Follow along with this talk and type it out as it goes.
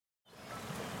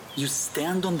You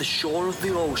stand on the shore of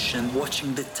the ocean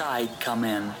watching the tide come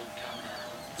in.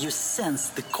 You sense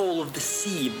the call of the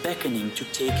sea beckoning to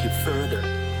take you further.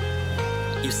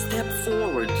 You step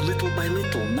forward little by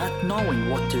little, not knowing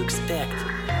what to expect,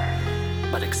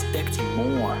 but expecting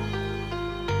more.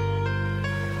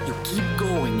 You keep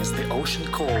going as the ocean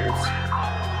calls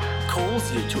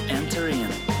you to enter in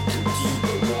to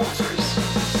deeper waters.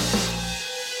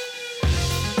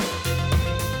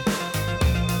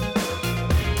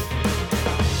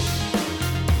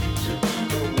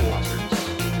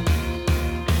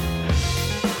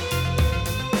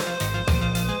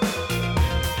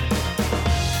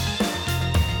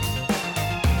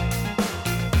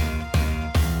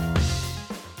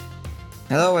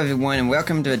 Hello everyone and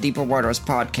welcome to the Deeper Waters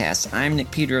podcast. I'm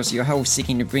Nick Peters, your host,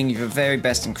 seeking to bring you the very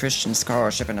best in Christian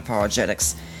scholarship and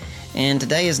apologetics. And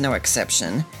today is no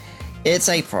exception. It's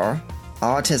April,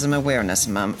 Autism Awareness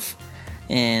Month.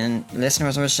 And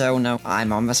listeners of the show know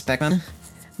I'm on the spectrum,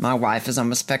 my wife is on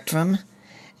the spectrum,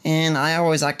 and I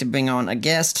always like to bring on a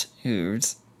guest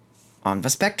who's on the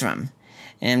spectrum.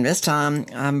 And this time,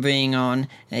 I'm bringing on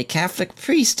a Catholic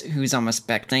priest who's on the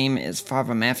spectrum. His name is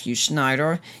Father Matthew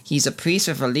Schneider. He's a priest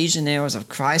with the Legionnaires of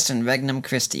Christ and Regnum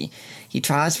Christi. He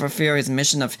tries to fulfill his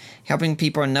mission of helping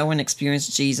people know and experience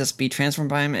Jesus, be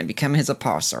transformed by him, and become his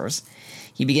apostles.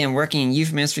 He began working in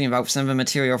youth ministry and wrote some of the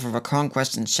material for the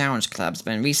Conquest and Challenge clubs,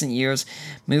 but in recent years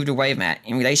moved away from that.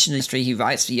 In relation to history, he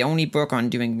writes the only book on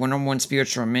doing one-on-one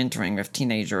spiritual mentoring with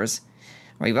teenagers.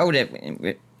 Well, he wrote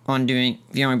it on doing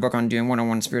the only book on doing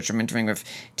one-on-one spiritual mentoring with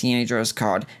teenagers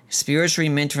called Spiritually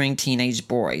Mentoring Teenage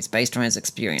Boys, based on his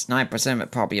experience. 9% of it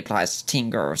probably applies to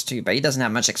teen girls too, but he doesn't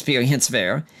have much experience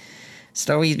there.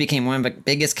 Slowly he became one of the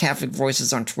biggest Catholic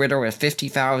voices on Twitter with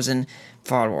 50,000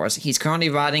 followers. He's currently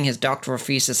writing his doctoral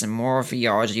thesis in moral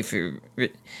theology for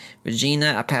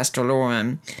Regina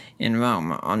Apostolorum in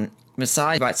Rome.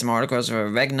 Besides, he writes some articles for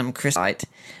Regnum Christi,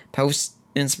 posts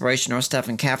inspirational stuff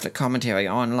and Catholic commentary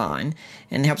online,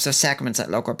 and helps with sacraments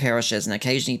at local parishes, and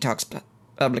occasionally talks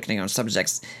publicly on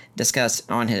subjects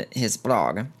discussed on his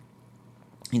blog.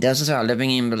 He does this while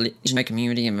living in the Legionary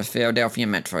community in the Philadelphia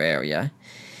metro area.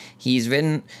 He's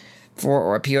written for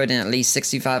or appeared in at least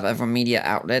 65 other media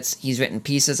outlets. He's written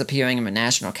pieces appearing in the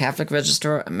National Catholic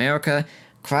Register, America,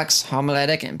 Crux,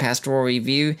 Homiletic, and Pastoral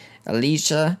Review,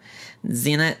 Alicia,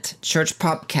 Zenit, Church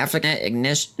Pop, Catholic Net,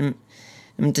 Ignition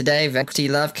Today, Vecti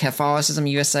Love, Catholicism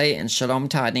USA, and Shalom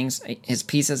Tidings. His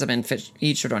pieces have been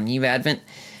featured on New Advent,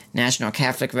 National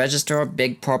Catholic Register,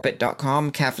 BigPulpit.com,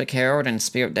 Catholic Herald, and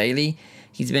Spirit Daily.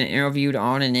 He's been interviewed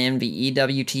on and in the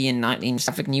EWT and Nightly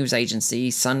Catholic News Agency,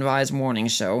 Sunrise Morning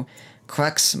Show,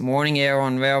 Crux, Morning Air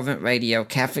on Relevant Radio,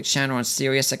 Catholic Channel on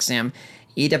Sirius XM,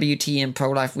 EWT and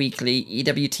Pro-Life Weekly,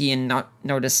 EWT and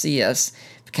Noticias,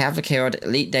 Catholic Herald,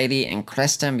 Elite Daily, and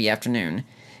Cresta in the Afternoon.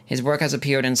 His work has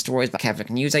appeared in stories by Catholic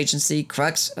News Agency,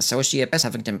 Crux, Associated Press,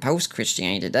 Huffington Post,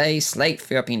 Christianity Today, Slate,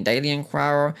 Philippine Daily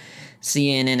Inquirer,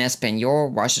 CNN Espanol,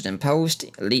 Washington Post,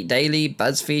 Elite Daily,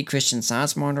 BuzzFeed, Christian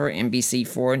Science Monitor,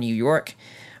 NBC4, New York,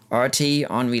 RT,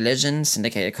 On Religion,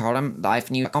 Syndicated Column, Life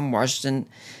News, Washington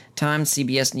Times,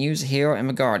 CBS News, Herald, and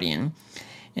The Guardian.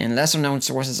 And lesser-known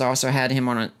sources also had him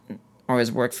on or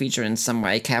his work featured in some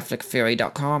way: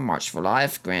 CatholicTheory.com, March for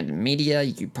Life, Grandin Media,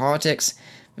 U Politics,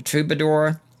 The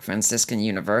Troubadour, Franciscan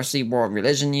University, World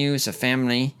Religion News, A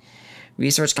Family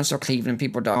Research Council,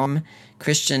 ClevelandPeople.com,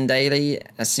 Christian Daily,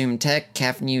 Assume Tech,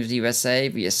 Catholic News USA,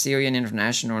 the Assyrian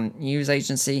International News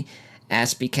Agency,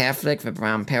 Ask Be Catholic, the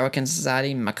Brown Pelican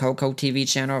Society, Makoko TV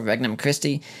channel, Regnum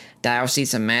Christi,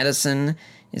 Diocese of Madison,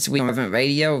 It's Week on Reverend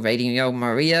Radio, Radio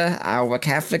Maria, Iowa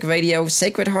Catholic Radio,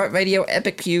 Sacred Heart Radio,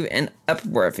 Epic Q, and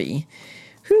Upworthy.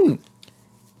 Whew.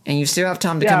 And you still have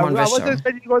time to come on this show. Yeah, I wasn't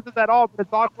expecting to go through that all, but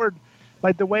it's awkward.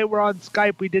 Like the way we're on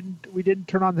Skype, we didn't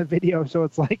turn on the video, so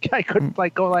it's like I couldn't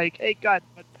go hey God,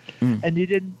 and you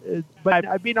didn't. But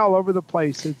I've been all over the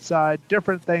place. It's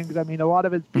different things. I mean, a lot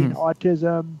of it's been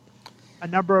autism. A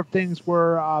number of things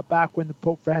were back when the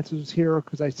Pope Francis was here,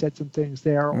 because I said some things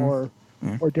there, or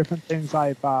different things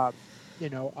I've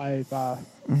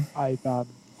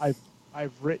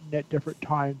written at different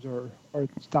times, or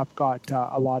stuff got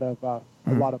a lot of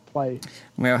play.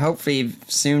 Well, hopefully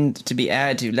soon to be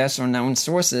added to lesser known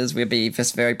sources will be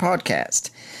this very podcast.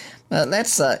 But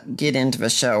let's get into the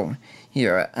show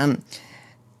here.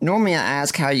 Normally I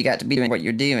ask how you got to be doing what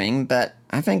you're doing, but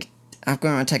I think I'm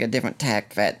going to take a different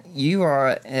tack, that you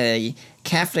are a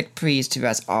Catholic priest who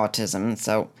has autism,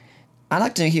 so I'd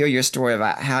like to hear your story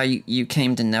about how you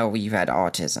came to know you had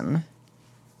autism.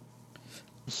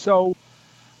 So,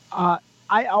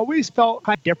 I always felt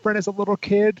kind of different as a little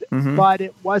kid, but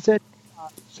it wasn't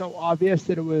so obvious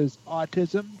that it was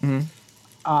autism. Mhm.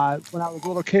 When I was a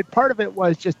little kid, part of it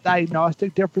was just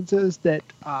diagnostic differences that,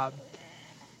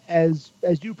 as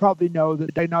you probably know, the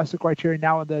diagnostic criteria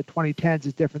now in the 2010s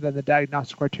is different than the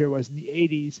diagnostic criteria was in the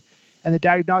 80s. And the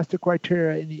diagnostic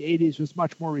criteria in the 80s was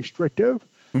much more restrictive,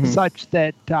 such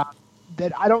that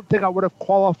that I don't think I would have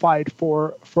qualified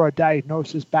for a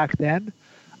diagnosis back then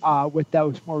with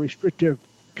those more restrictive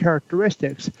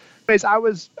characteristics. Anyways, I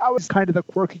was kind of the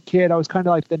quirky kid. I was kind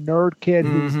of like the nerd kid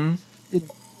who's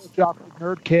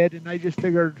nerd kid, and I just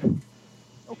figured,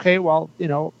 okay, well,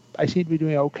 I seem to be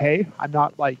doing okay. I'm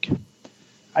not like,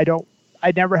 I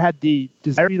never had the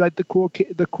desire to be like the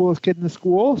coolest kid in the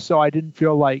school, so I didn't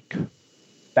feel like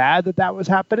bad that was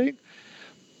happening.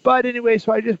 But anyway,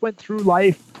 so I just went through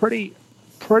life pretty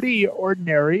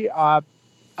ordinary. I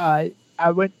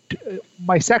went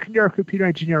my second year of computer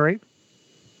engineering.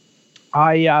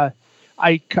 I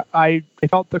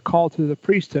felt the call to the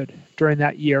priesthood during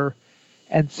that year,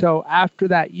 and so after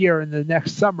that year, in the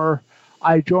next summer,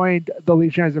 I joined the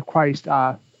Legionaries of Christ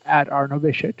at our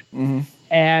novitiate,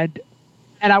 and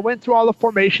I went through all the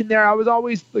formation there. I was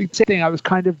always like the same thing. I was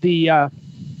kind of the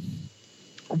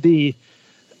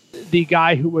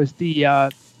guy who was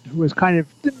kind of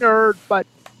the nerd, but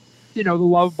the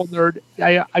lovable nerd.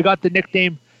 I got the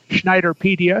nickname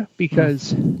Schneiderpedia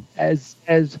because, as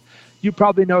you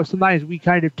probably know, sometimes we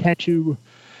kind of tend to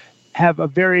have a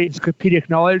very encyclopedic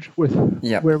knowledge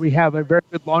where we have a very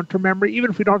good long-term memory, even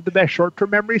if we don't have the best short-term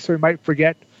memory, so we might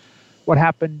forget what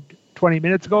happened 20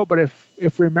 minutes ago. But if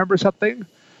we remember something,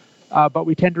 but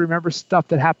we tend to remember stuff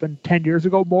that happened 10 years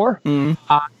ago more than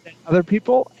other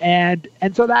people, and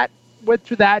so that went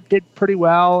through that, did pretty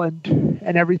well, and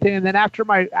everything. And then after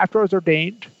I was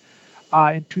ordained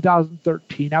in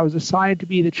 2013, I was assigned to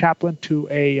be the chaplain to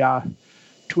a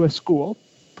school,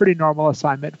 pretty normal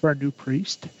assignment for a new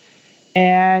priest.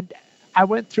 And I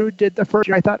went through, did the first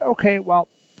year. I thought, okay, well,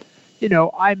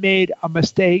 I made a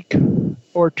mistake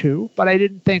or two, but I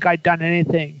didn't think I'd done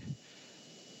anything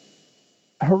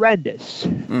horrendous.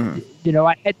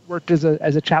 I had worked as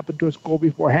a chaplain to a school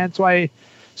beforehand, so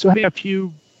having a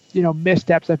few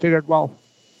missteps, I figured, well,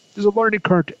 there's a learning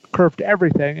curve to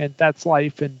everything, and that's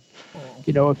life. And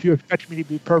if you expect me to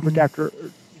be perfect after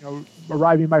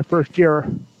arriving my first year,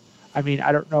 I mean,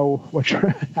 I don't know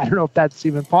I don't know if that's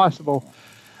even possible.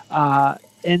 But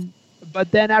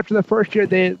then after the first year,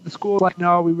 the school was like,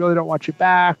 no, we really don't want you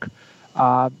back.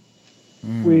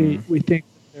 We think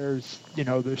there's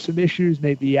some issues,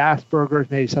 maybe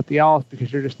Asperger's, maybe something else,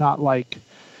 because you're just not like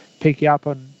picking up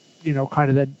on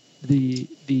kind of the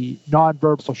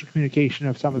non-verbal social communication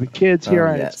of some of the kids here,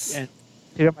 and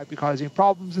it might be causing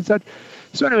problems and such.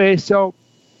 So anyway, so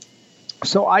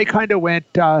I kind of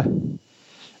went.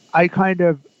 I kind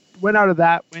of went out of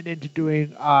that, went into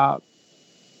doing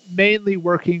mainly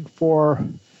working for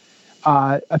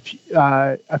a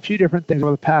few different things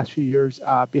over the past few years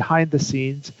behind the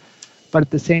scenes, but at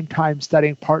the same time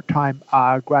studying part-time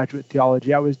graduate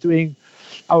theology. I was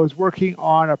working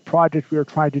on a project we were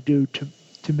trying to do to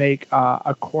make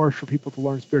a course for people to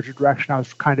learn spiritual direction. I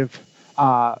was kind of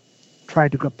trying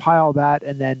to compile that,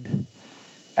 and then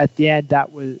at the end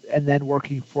and then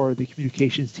working for the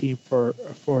communications team for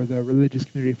the religious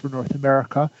community for North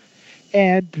America,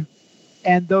 and then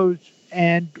at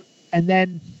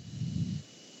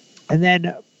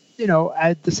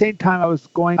the same time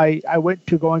I went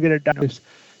to go and get a diagnosis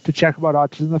to check about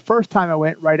autism. The first time I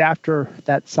went right after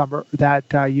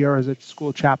that year as a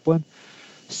school chaplain.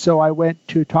 So I went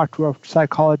to talk to a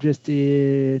psychologist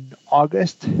in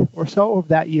August or so of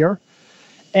that year.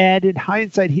 And in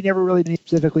hindsight, he never really did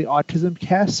specifically autism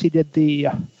tests. He did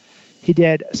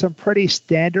some pretty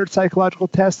standard psychological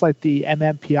tests like the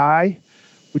MMPI,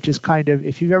 which is kind of,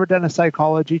 if you've ever done a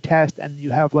psychology test and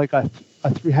you have like a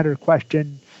 300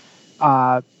 question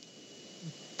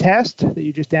test that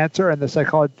you just answer, and the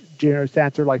psychologist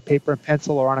answer like paper and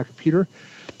pencil or on a computer,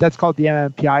 that's called the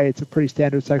MMPI. It's a pretty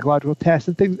standard psychological test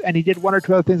and things. And he did one or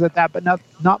two other things like that, but not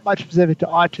much specific to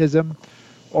autism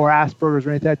or Asperger's or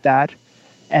anything like that.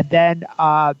 And then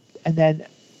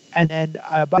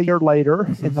about a year later,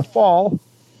 in the fall,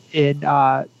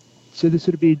 so this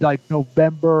would be like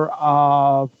November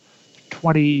of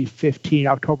 2015,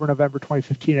 October, November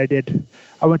 2015.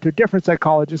 I went to a different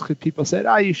psychologist because people said,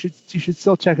 you should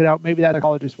still check it out. Maybe that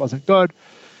psychologist wasn't good.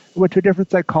 I went to a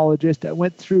different psychologist. I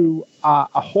went through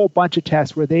a whole bunch of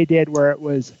tests where it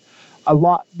was a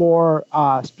lot more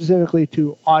specifically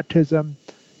to autism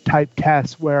type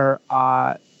tests, where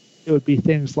it would be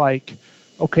things like,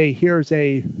 okay, here's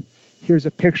a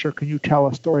picture. Can you tell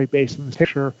a story based on this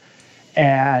picture?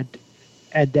 And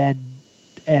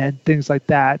things like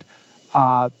that.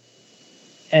 And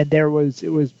it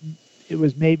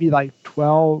was maybe like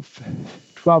 12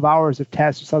 hours of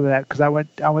tests or something like that, because I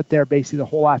went there basically the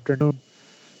whole afternoon,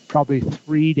 probably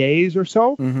 3 days or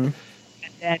so. Mm-hmm.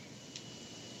 And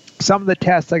some of the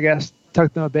tests, I guess,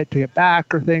 took them a bit to get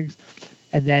back or things.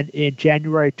 And then in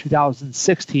January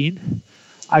 2016,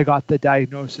 I got the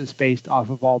diagnosis based off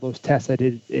of all those tests I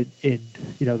did in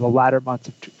the latter months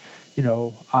of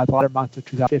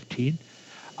 2015.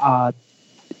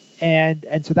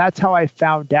 And so that's how I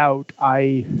found out.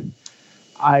 I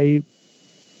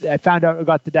found out I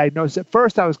got the diagnosis. At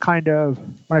first, when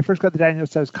I first got the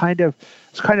diagnosis, I was kind of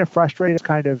frustrated,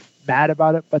 kind of mad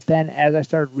about it. But then as I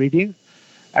started reading,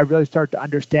 I really started to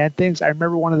understand things. I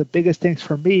remember one of the biggest things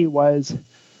for me was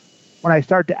when I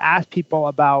started to ask people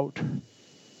about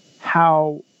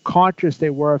how conscious they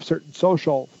were of certain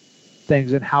social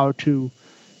things and how to,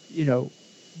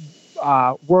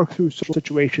 work through social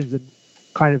situations and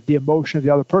kind of the emotion of the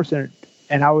other person.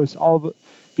 And I was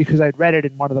because I'd read it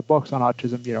in one of the books on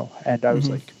autism, and I was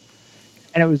Mm-hmm. like,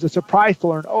 and it was a surprise to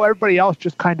learn, everybody else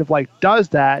just kind of like does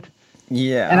that.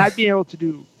 Yeah. And I'd be able to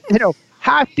do,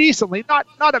 half decently,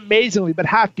 not amazingly, but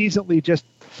half decently, just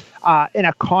in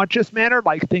a conscious manner,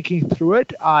 like thinking through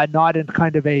it, not in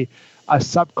kind of a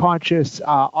subconscious,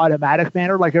 automatic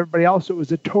manner like everybody else. It was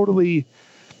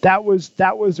that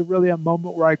was really a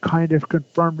moment where I kind of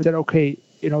confirmed that, okay,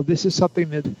 this is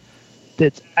something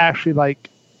that's actually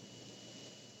like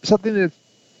something that's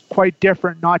quite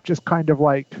different, not just kind of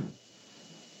like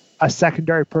a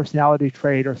secondary personality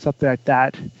trait or something like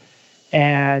that.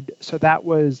 And so that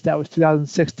was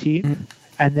 2016. Mm-hmm.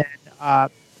 And then,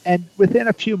 and within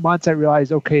a few months, I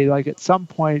realized, okay, like at some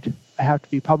point I have to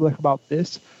be public about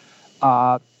this.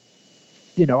 I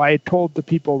had told the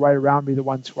people right around me, the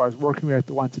ones who I was working with,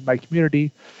 the ones in my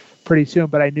community, pretty soon,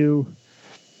 but I knew,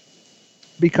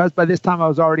 because by this time I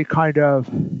was already kind of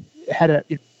had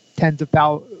tens of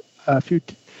thousands, I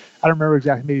don't remember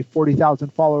exactly, maybe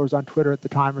 40,000 followers on Twitter at the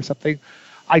time or something.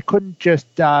 I couldn't just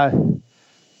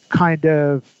kind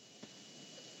of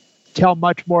tell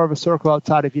much more of a circle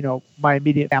outside of, my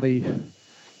immediate family,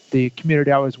 the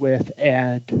community I was with,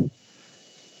 and,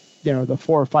 the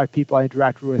 4 or 5 people I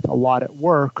interacted with a lot at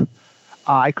work.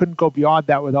 I couldn't go beyond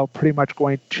that without pretty much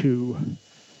going to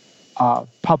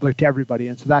public to everybody.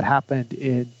 And so that happened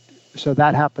in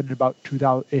about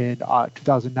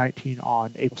 2019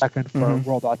 on April 2nd for Mm-hmm.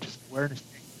 World Autism Awareness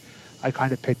Day. I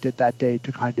kind of picked it that day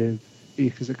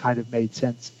because it kind of made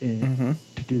sense Mm-hmm.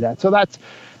 to do that. So that's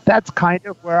kind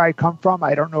of where I come from.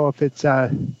 I don't know if it's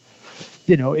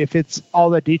if it's all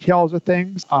the details of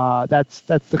things. That's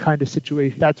the kind of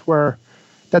situation. That's kind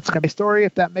of my story,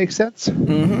 if that makes sense.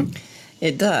 Mm-hmm.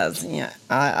 It does. Yeah,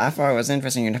 I thought it was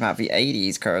interesting you're talking about the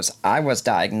 80s, because I was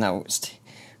diagnosed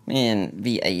in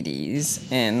the 80s,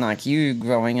 and like you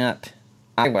growing up,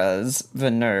 I was the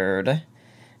nerd,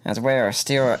 as well. I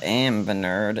still am the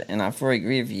nerd, and I fully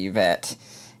agree with you that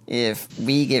if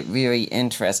we get really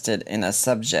interested in a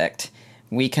subject,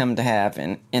 we come to have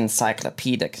an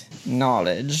encyclopedic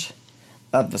knowledge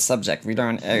of the subject. We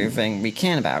learn everything we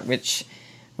can about, which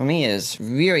for me is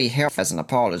really helpful as an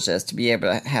apologist to be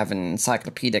able to have an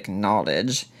encyclopedic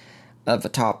knowledge of the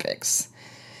topics.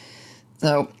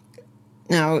 So,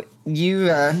 now,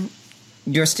 you're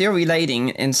still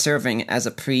relating and serving as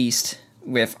a priest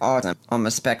with autism on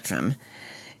the spectrum.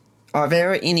 Are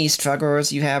there any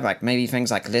struggles you have, like maybe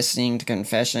things like listening to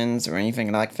confessions or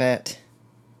anything like that?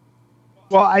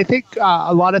 Well, I think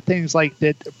a lot of things like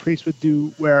that a priest would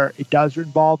do where it does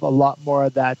involve a lot more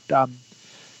of that,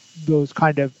 those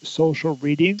kind of social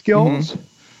reading skills,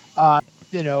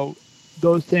 Mm-hmm.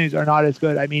 Those things are not as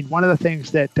good. I mean, one of the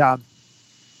things that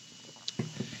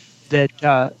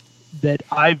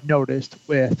I've noticed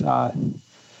with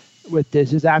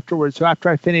this is afterwards. So after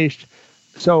I finished,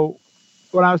 so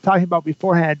when I was talking about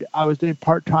beforehand, I was doing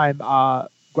part-time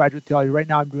graduate theology. Right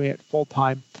now I'm doing it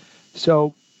full-time.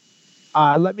 So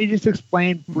let me just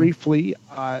explain briefly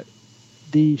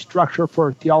the structure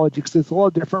for theology, because it's a little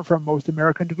different from most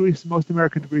American degrees. Most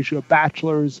American degrees show a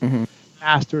bachelor's, Mm-hmm.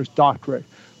 master's, doctorate.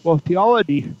 Well,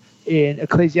 theology, in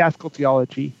ecclesiastical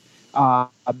theology,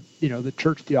 the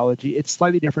church theology, it's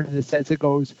slightly different in the sense it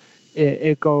goes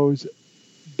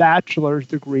bachelor's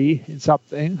degree in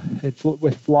something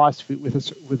with philosophy,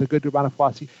 with a good amount of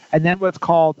philosophy, and then what's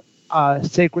called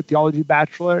sacred theology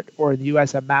bachelorate, or in the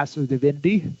U.S. a master's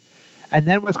divinity, and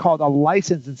then what's called a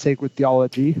license in sacred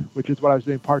theology, which is what I was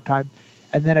doing part-time,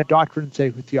 and then a doctorate in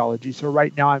sacred theology. So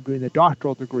right now I'm doing the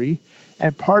doctoral degree,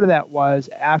 and part of that was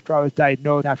after I was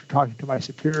diagnosed, after talking to my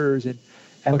superiors and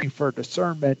looking for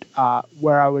discernment,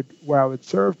 where I would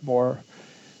serve more.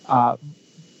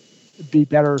 be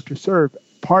better to serve.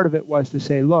 Part of it was to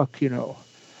say, look, you're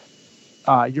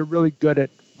really good at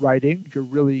writing. You're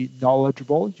really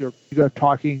knowledgeable. You're good at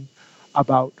talking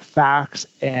about facts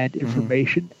and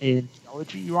information in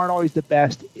theology. You aren't always the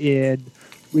best in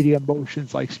reading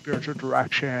emotions like spiritual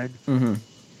direction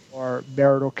or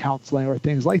marital counseling or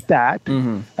things like that.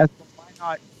 And so why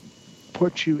not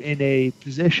put you in a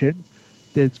position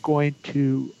that's going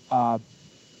to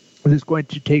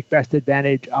take best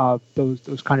advantage of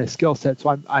those kind of skill sets. So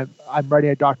I'm writing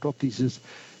a doctoral thesis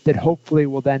that hopefully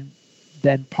will then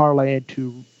parlay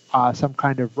into some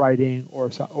kind of writing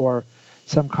or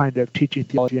some kind of teaching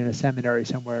theology in a seminary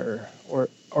somewhere or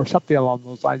something along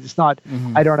those lines. It's not,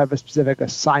 I don't have a specific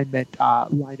assignment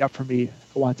lined up for me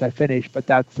once I finish, but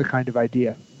that's the kind of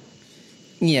idea.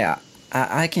 Yeah,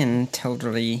 I can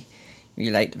totally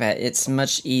relate to that. It's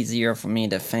much easier for me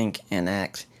to think and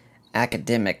act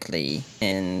academically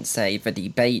in, say, the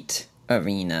debate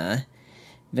arena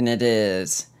than it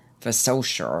is the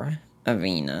social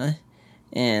arena.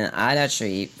 And I'd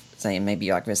actually say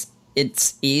maybe like this,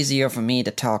 it's easier for me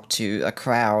to talk to a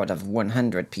crowd of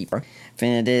 100 people than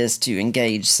it is to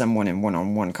engage someone in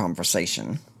one-on-one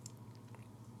conversation.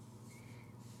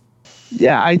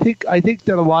 Yeah, I think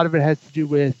that a lot of it has to do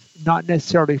with, not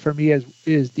necessarily for me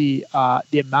is the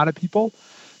amount of people,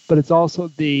 but it's also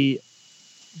the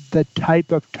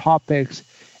type of topics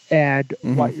and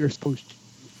what you're supposed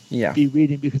to be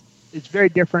reading, because it's very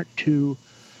different to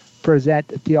present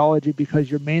theology because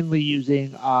you're mainly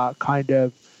using kind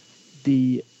of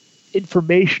the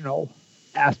informational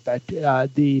aspect.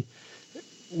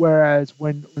 Whereas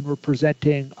when we're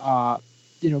presenting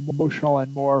emotional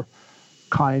and more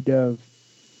kind of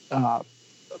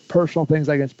personal things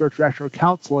like in spiritual direction or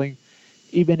counseling,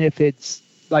 even if it's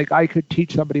like I could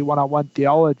teach somebody one-on-one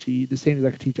theology the same as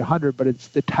I could teach 100, but it's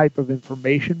the type of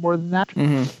information more than that.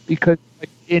 Because like,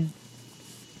 in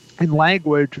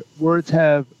language, words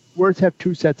have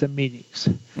two sets of meanings.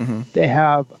 They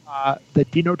have the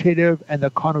denotative and the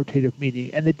connotative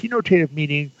meaning. And the denotative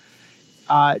meaning,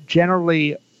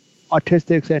 generally,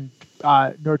 autistics and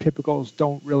neurotypicals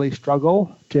don't really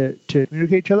struggle to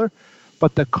communicate each other,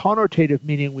 but the connotative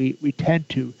meaning we tend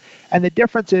to. And the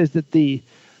difference is that the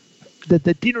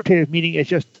denotative meaning is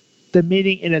just the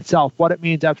meaning in itself, what it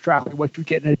means abstractly, what you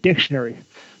get in a dictionary.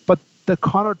 But the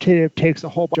connotative takes a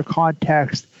whole bunch of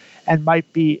context and might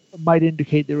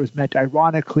indicate that it was meant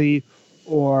ironically,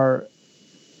 or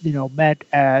meant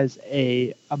as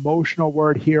a emotional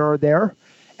word here or there.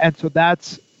 And so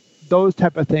that's those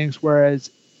type of things.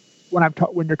 Whereas when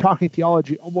you're talking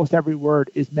theology, almost every word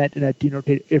is meant in a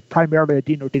denotative, primarily a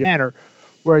denotative manner.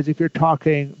 Whereas if you're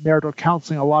talking marital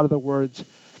counseling, a lot of the words,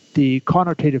 the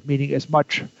connotative meaning is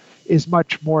much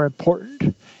more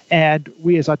important. And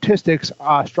we as autistics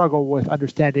struggle with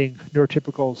understanding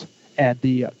neurotypicals and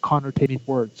the connotative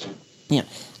words. Yeah.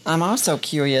 I'm also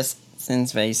curious,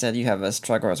 since they said you have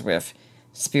struggles with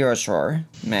spiritual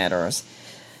matters,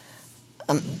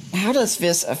 how does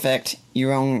this affect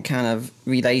your own kind of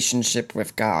relationship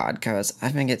with God? Because I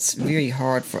think it's very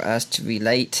hard for us to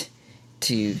relate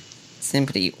to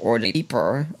simply ordinary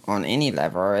people on any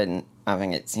level, and I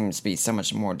think it seems to be so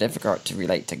much more difficult to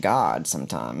relate to God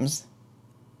sometimes.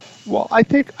 Well, I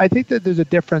think that there's a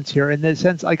difference here in the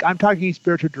sense, like I'm talking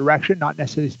spiritual direction, not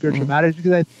necessarily spiritual matters,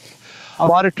 because a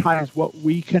lot of times what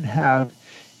we can have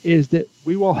is that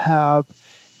we will have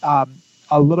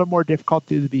a little more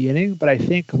difficulty at the beginning, but I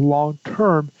think long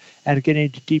term and getting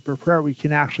into deeper prayer, we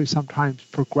can actually sometimes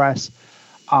progress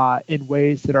in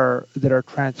ways that are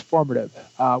transformative.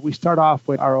 We start off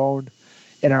with our own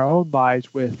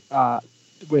lives with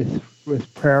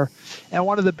prayer, and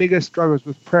one of the biggest struggles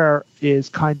with prayer is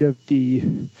kind of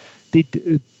the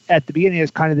at the beginning is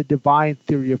kind of the divine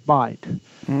theory of mind,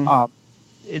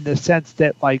 in the sense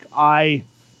that like I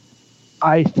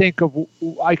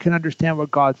can understand what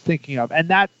God's thinking of, and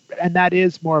that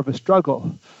is more of a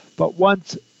struggle. But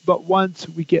once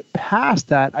we get past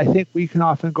that, I think we can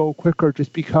often go quicker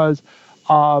just because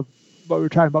of what we were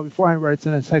talking about beforehand, where it's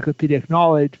an encyclopedic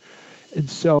knowledge. And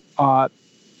so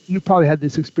you probably had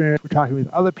this experience, we're talking with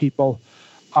other people,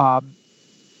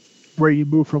 where you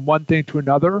move from one thing to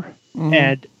another,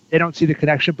 and they don't see the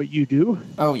connection, but you do.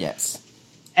 Oh, yes.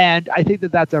 And I think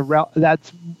that's a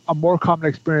more common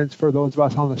experience for those of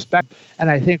us on the spectrum. And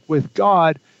I think with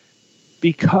God,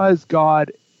 because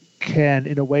God can,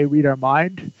 in a way, read our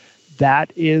mind,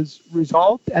 that is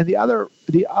resolved. And the other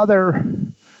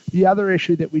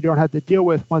issue that we don't have to deal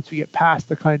with once we get past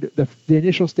the kind of the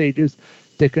initial stages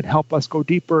that can help us go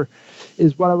deeper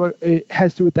is it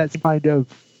has to do with that kind of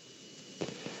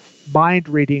mind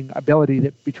reading ability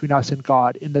that between us and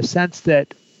God, in the sense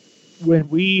that when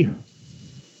we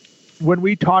when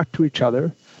we talk to each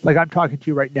other, like I'm talking to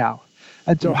you right now,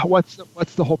 and so what's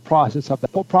the whole process of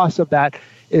that? The whole process of that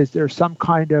is there's some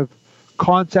kind of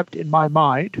concept in my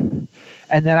mind,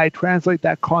 and then I translate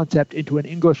that concept into an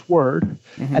English word,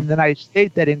 and then I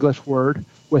state that English word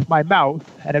with my mouth,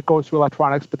 and it goes through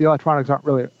electronics. But the electronics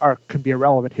can be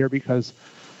irrelevant here because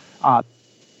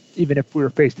even if we were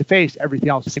face to face, everything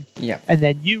else is the same. Yeah. And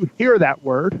then you hear that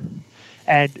word,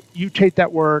 and you take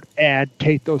that word and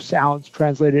take those sounds,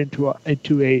 translate it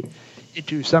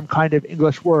into some kind of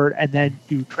English word, and then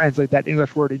you translate that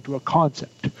English word into a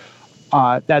concept.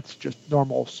 That's just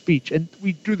normal speech, and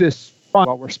we do this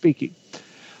while we're speaking.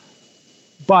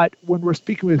 But when we're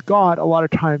speaking with God, a lot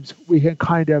of times we can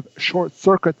kind of short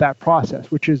circuit that process,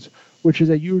 which is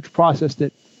a huge process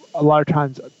that a lot of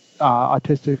times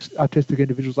autistic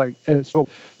individuals like.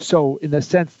 So in the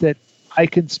sense that I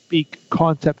can speak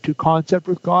concept to concept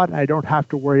with God, and I don't have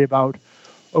to worry about,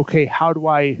 okay, how do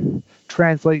I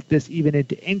translate this even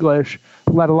into English,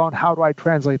 let alone how do I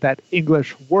translate that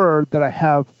English word that I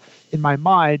have in my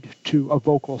mind to a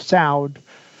vocal sound,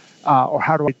 or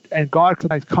how do I? And God can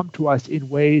sometimes come to us in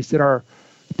ways that are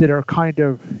kind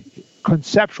of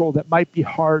conceptual, that might be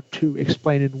hard to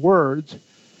explain in words,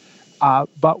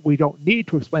 but we don't need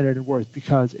to explain it in words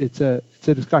because it's a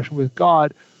discussion with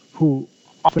God, who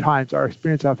oftentimes our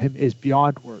experience of Him is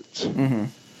beyond words.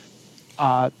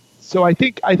 So I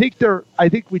think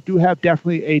we do have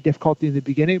definitely a difficulty in the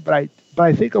beginning, but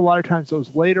I think a lot of times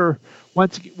those later,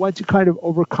 once you kind of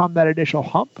overcome that initial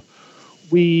hump,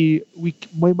 we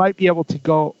might be able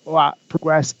to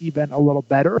progress even a little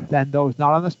better than those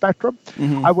not on the spectrum.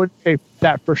 I wouldn't say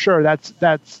that for sure. That's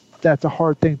a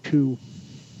hard thing to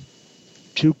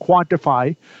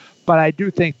quantify, but I do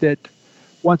think that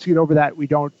once you get over that,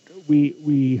 once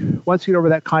you get over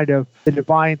that kind of the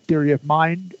divine theory of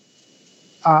mind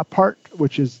part,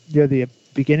 which is near the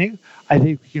beginning, I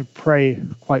think we can pray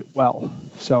quite well.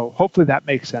 So hopefully that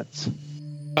makes sense.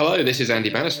 Hello, this is Andy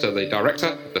Bannister, the director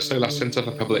of the Solas Center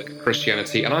for Public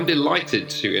Christianity, and I'm delighted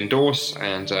to endorse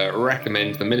and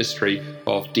recommend the ministry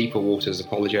of Deeper Waters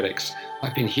Apologetics.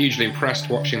 I've been hugely impressed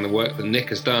watching the work that Nick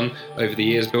has done over the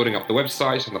years, building up the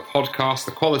website and the podcast,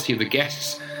 the quality of the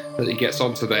guests that he gets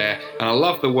onto there, and I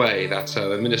love the way that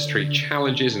the ministry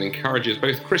challenges and encourages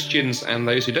both Christians and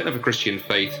those who don't have a Christian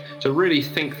faith to really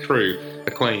think through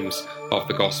the claims of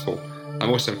the gospel. I'm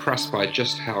also impressed by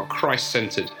just how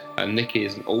Christ-centered Nick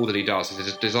is and all that he does. It's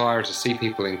his desire to see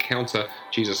people encounter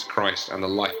Jesus Christ and the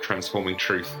life-transforming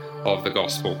truth of the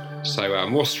gospel. So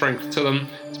more strength to them.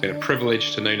 It's been a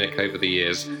privilege to know Nick over the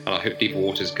years, and I hope Deeper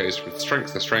Waters goes from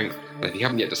strength to strength. And if you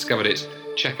haven't yet discovered it,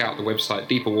 check out the website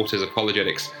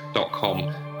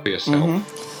deeperwatersapologetics.com for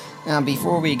yourself. Now,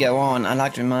 before we go on, I'd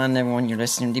like to remind everyone you're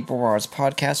listening to Deeper Waters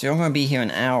podcast. We're only going to be here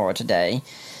an hour today.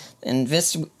 And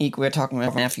this week we're talking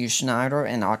with Matthew Schneider,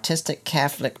 an autistic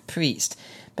Catholic priest.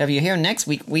 But if you're here next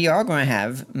week, we are going to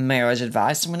have marriage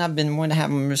advice. Someone I've been wanting to have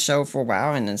on the show for a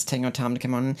while, and it's taking our time to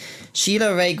come on.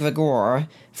 Sheila Ray Gregor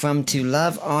from To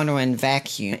Love, Honor, and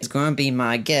Vacuum is going to be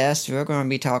my guest. We're going to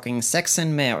be talking sex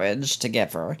and marriage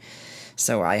together.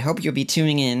 So I hope you'll be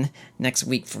tuning in next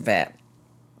week for that.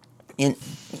 And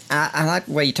I like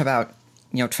the way you talk about,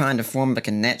 trying to form the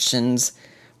connections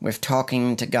with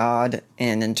talking to God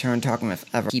and in turn talking with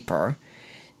other people.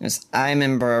 I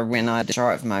remember when I did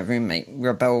chart with my roommate,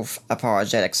 we're both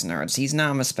apologetics nerds. He's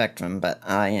not on the spectrum, but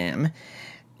I am.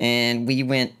 And we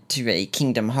went to a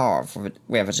Kingdom Hall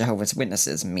where the Jehovah's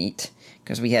Witnesses meet,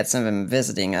 because we had some of them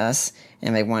visiting us,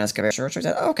 and they wanted us to go to church. We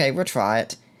said, okay, we'll try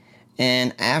it.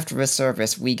 And after the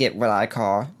service, we get what I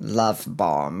call love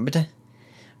bombed,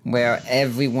 where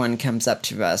everyone comes up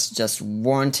to us just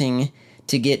wanting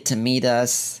to get to meet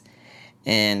us.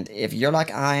 And if you're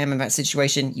like I am in that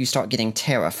situation, you start getting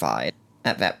terrified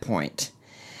at that point.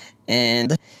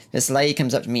 And this lady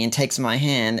comes up to me and takes my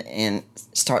hand and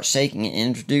starts shaking and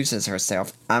introduces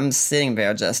herself. I'm standing there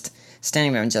and just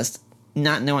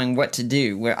not knowing what to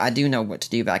do, where I do know what to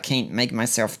do, but I can't make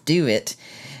myself do it.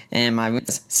 And my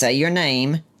witness, say your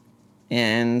name.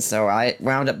 And so I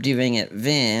wound up doing it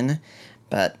then.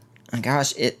 But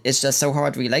gosh, it's just so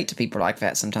hard to relate to people like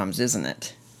that sometimes, isn't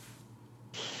it?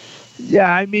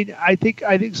 Yeah, I mean, I think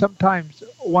sometimes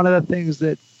one of the things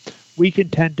that we can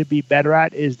tend to be better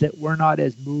at is that we're not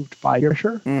as moved by peer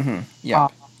pressure. Yeah.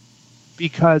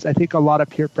 Because I think a lot of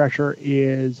peer pressure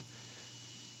is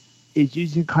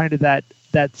using kind of that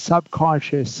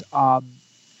subconscious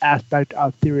aspect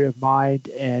of theory of mind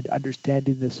and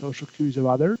understanding the social cues of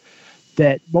others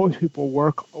that most people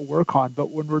work on. But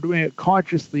when we're doing it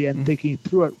consciously and thinking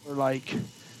through it, I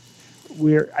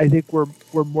think we're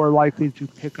more likely to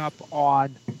pick up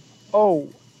on,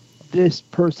 this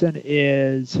person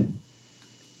is,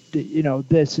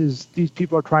 these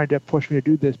people are trying to push me to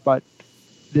do this, but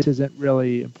this isn't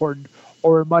really important,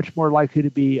 or we're much more likely to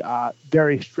be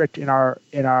very strict in our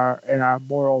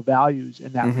moral values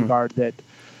in that regard that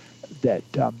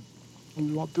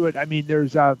we won't do it. I mean,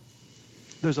 there's a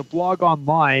blog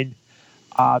online,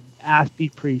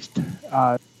 Aspie Priest,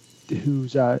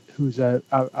 who's a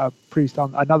priest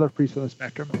on another priest on the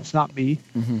spectrum. It's not me.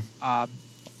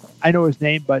 I know his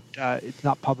name, but it's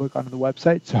not public on the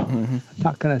website, so I'm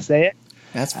not going to say it.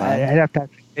 That's fine. I'd have to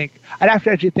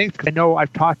actually think because I know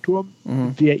I've talked to him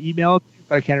via email,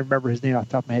 but I can't remember his name off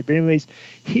the top of my head. But anyways,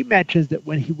 he mentions that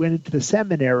when he went into the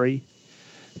seminary,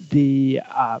 the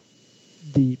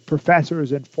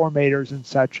professors and formators and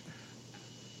such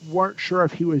weren't sure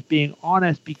if he was being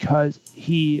honest because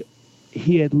he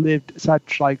had lived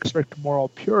such like strict moral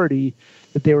purity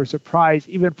that they were surprised,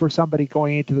 even for somebody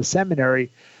going into the seminary,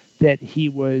 that he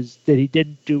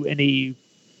didn't do any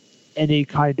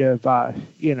kind of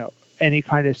any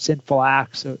kind of sinful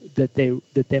acts that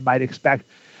they might expect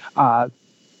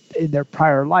in their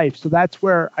prior life. So that's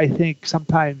where I think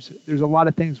sometimes there's a lot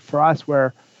of things for us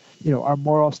where our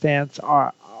moral stance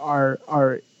are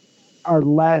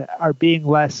being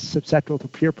less susceptible to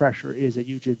peer pressure is a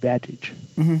huge advantage.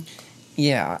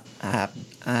 Yeah,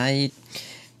 I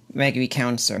regularly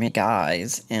counsel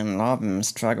guys, and a lot of them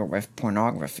struggle with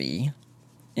pornography,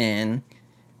 and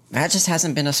that just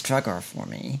hasn't been a struggle for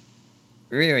me.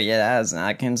 Really, it hasn't.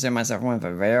 I consider myself one of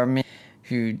the rare men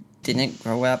who didn't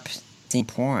grow up seeing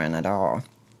porn at all.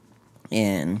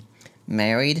 And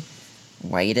married,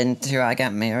 waited until I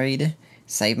got married,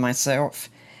 saved myself,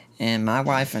 and my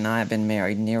wife and I have been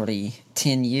married nearly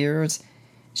 10 years.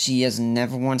 She has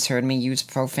never once heard me use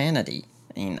profanity.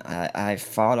 I mean, I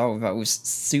follow those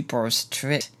super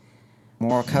strict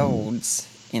moral codes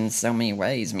in so many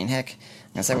ways. I mean, heck,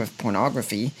 like I said, with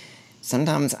pornography,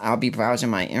 sometimes I'll be browsing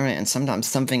my internet and sometimes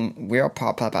something will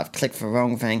pop up. I've clicked the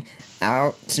wrong thing.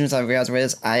 As soon as I realize what it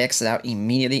is, I exit out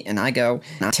immediately and I go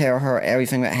and I tell her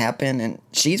everything that happened. And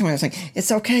she's one of those saying,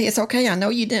 it's okay. I know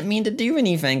you didn't mean to do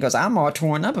anything because I'm all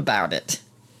torn up about it.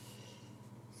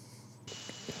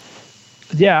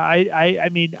 Yeah, I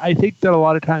mean, I think that a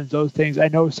lot of times those things, I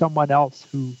know someone else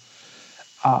who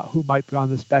might be on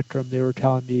the spectrum, they were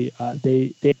telling me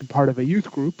they've been part of a youth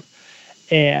group,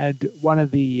 and one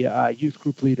of the youth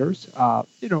group leaders,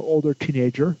 older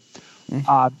teenager,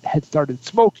 had started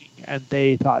smoking, and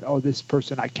they thought, oh, this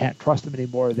person, I can't trust them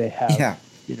anymore. They have,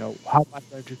 how much?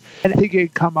 And I think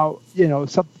it come out,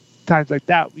 sometimes like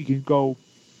that, we can go,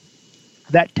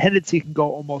 that tendency can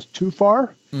go almost too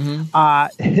far. Because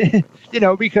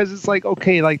it's like,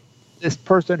 okay, like this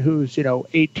person who's,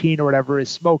 18 or whatever is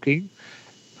smoking.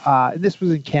 And this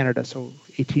was in Canada, so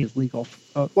 18 is legal.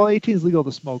 18 is legal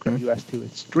to smoke in the U.S. too.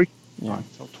 It's strict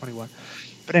until 21.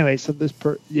 But anyway, so the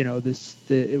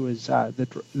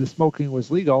smoking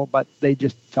was legal, but they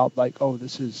just felt like, oh,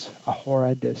 this is a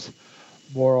horrendous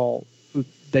moral.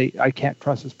 I can't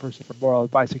trust this person for moral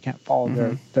advice. I can't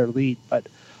follow their lead. But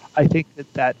I think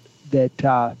that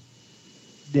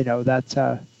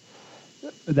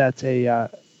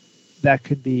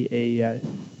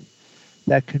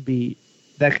can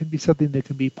be something that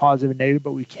can be positive and negative,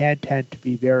 but we can tend to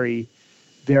be very,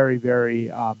 very, very,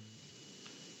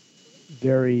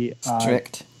 very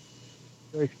strict.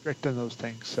 Very strict on those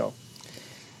things. So.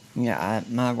 Yeah,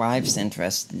 my wife's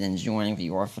interested in joining the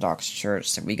Orthodox Church,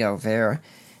 so we go there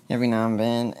every now and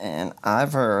then, and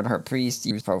I've heard her priest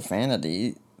use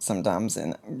profanity sometimes,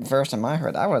 and the first time I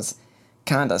heard, I was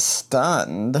kind of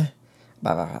stunned.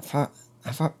 But I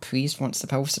thought priests weren't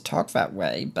supposed to talk that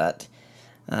way, but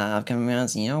I've come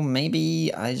around,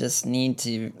 maybe I just need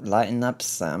to lighten up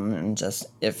some, and just,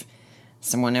 if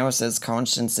someone else's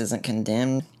conscience isn't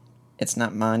condemned, it's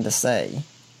not mine to say.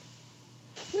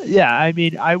 Yeah, I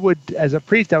mean, as a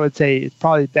priest, I would say it's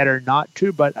probably better not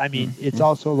to, but I mean, it's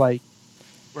also like,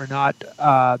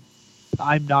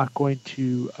 I'm not going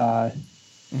to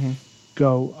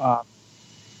go,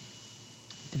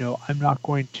 I'm not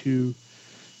going to,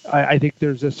 I think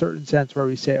there's a certain sense where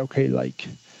we say, okay, like,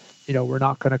 we're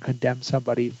not going to condemn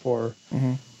somebody for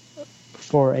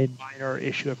a minor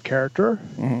issue of character.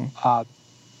 And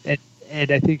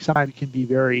I think sometimes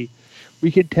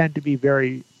we can tend to be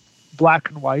very black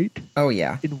and white. Oh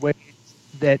yeah. In ways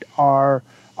that are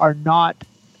not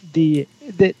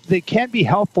that can be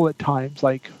helpful at times,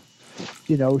 like,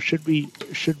 should we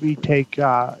take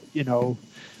a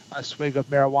swig of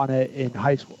marijuana in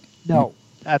high school? No.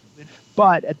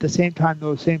 But at the same time,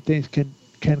 those same things can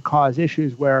cause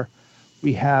issues where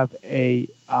we have a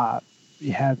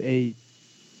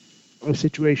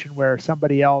situation where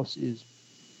somebody else is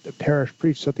the parish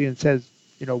priest something and says,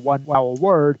 one vowel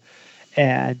word,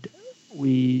 and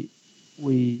we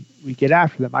get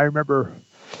after them. I remember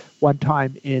one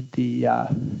time in the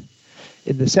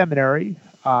seminary,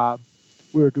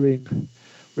 we were doing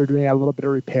a little bit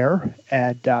of repair,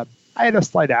 and I had a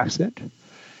slight accident,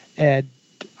 and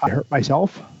I hurt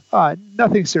myself.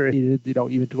 Nothing serious, even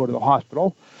to go to the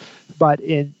hospital. But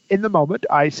in the moment,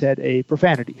 I said a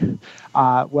profanity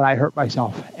when I hurt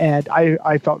myself, and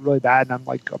I felt really bad, and I'm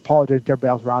like apologizing to everybody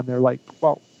else around there, like,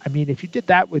 well, I mean, if you did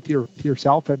that with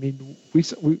yourself, I mean, we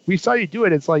saw you do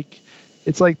it. It's like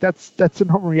that's the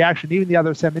normal reaction. Even the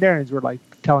other seminarians were like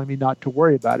telling me not to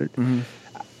worry about it. Mm-hmm.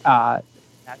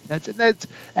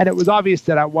 And it was obvious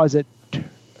that I wasn't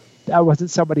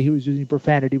somebody who was using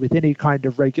profanity with any kind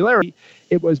of regularity.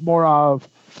 It was more of,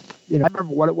 I don't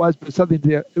remember what it was, but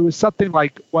it was something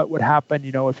like what would happen,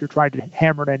 if you're trying to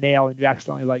hammer a nail and you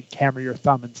accidentally like hammer your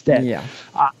thumb instead. Yeah.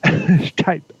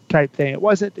 Type thing. It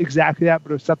wasn't exactly that, but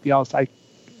it was something else. I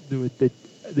knew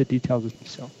the details of it.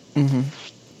 So.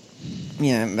 Mm-hmm.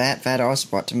 Yeah, that also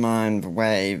brought to mind the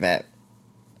way that,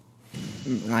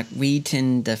 like, we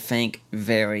tend to think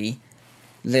very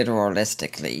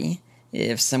literalistically.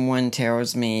 If someone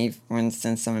tells me, for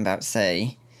instance, something about,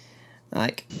 say,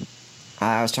 like,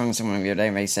 I was talking to someone the other day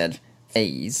and they said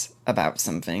phase about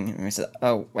something, and we said,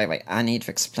 oh, wait, I need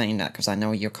to explain that because I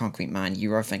know your concrete mind,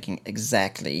 you are thinking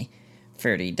exactly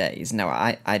 30 days. No,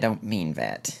 I don't mean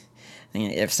that. I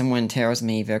mean, if someone tells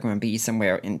me they're going to be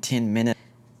somewhere in 10 minutes,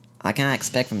 I can't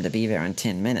expect them to be there in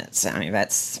 10 minutes. I mean,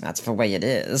 that's the way it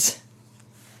is.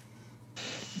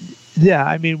 Yeah,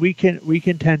 I mean, we can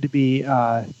tend to be,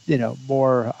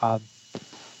 more,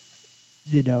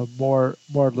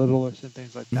 more literalist and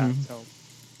things like that. Mm-hmm.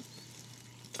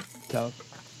 So.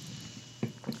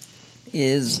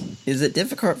 Is it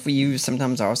difficult for you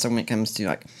sometimes also when it comes to,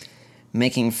 like,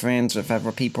 making friends with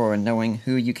other people and knowing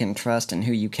who you can trust and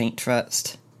who you can't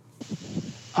trust?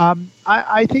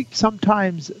 I think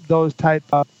sometimes those type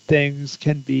of things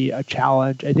can be a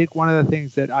challenge. I think one of the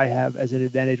things that I have as an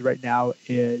advantage right now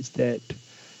is that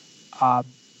a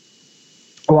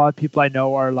lot of people I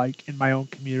know are like in my own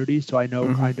community, so I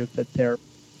know kind of that they're,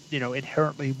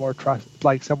 inherently more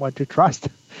like someone to trust.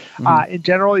 Mm-hmm. In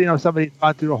general, somebody who's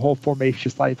gone through a whole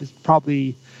formations life is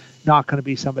probably not going to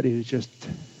be somebody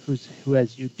who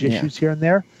has huge issues here and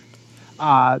there.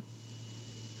 And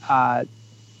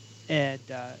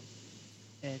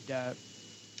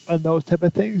those type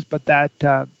of things, but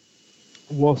that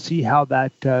we'll see how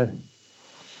that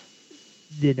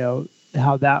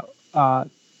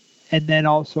and then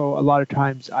also a lot of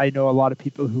times I know a lot of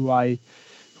people who I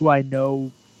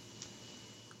know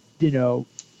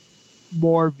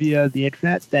more via the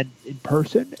internet than in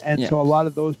person, and so a lot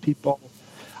of those people,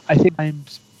 I think,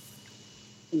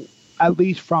 at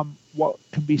least from what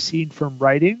can be seen from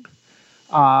writing,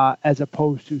 as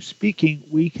opposed to speaking,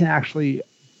 we can actually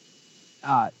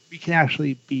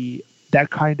be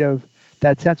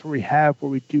that sense where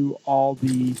we do all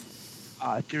the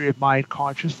theory of mind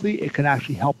consciously. It can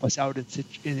actually help us out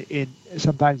in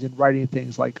sometimes in writing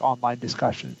things like online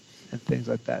discussion and things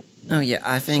like that. Oh yeah,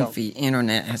 I think the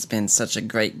internet has been such a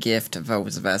great gift to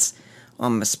those of us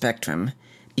on the spectrum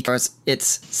because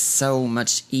it's so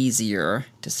much easier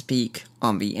to speak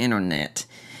on the internet.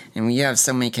 And we have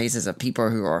so many cases of people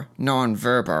who are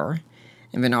non-verbal,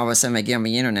 and then all of a sudden they get on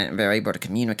the internet and they're able to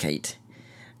communicate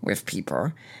with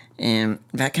people. And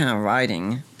that kind of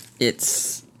writing,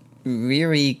 it's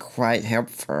really quite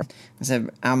helpful. So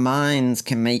our minds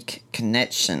can make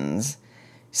connections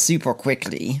super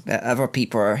quickly that other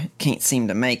people can't seem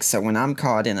to make. So when I'm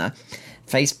caught in a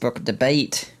Facebook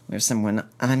debate with someone,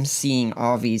 I'm seeing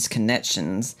all these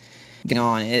connections going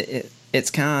on.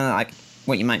 It's kind of like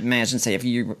what you might imagine, say, if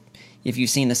you've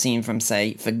seen the scene from,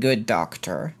 say, The Good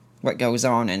Doctor, what goes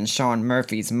on in Sean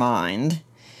Murphy's mind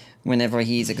whenever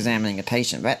he's examining a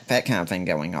patient, that kind of thing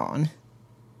going on.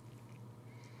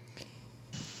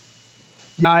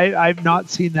 Yeah, I've not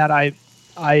seen that.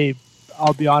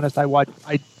 I'll be honest, I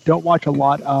don't watch a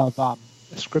lot of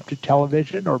scripted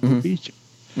television or movies.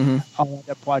 Mm-hmm. I'll end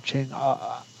up watching.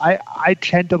 I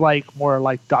tend to like more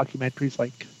like documentaries,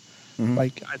 like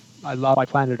I love like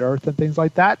Planet Earth and things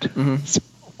like that. Mm-hmm. So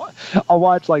I'll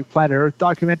watch like Planet Earth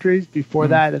documentaries before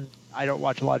that, and I don't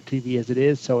watch a lot of TV as it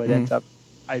is, so it ends up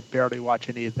I barely watch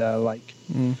any of the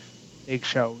big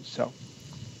shows. So.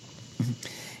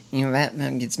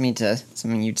 That gets me to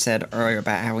something you'd said earlier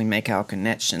about how we make our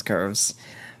connection curves.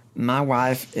 My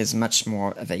wife is much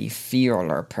more of a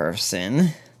feeler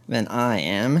person than I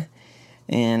am,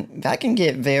 and that can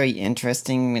get very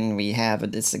interesting when we have a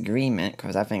disagreement,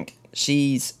 because I think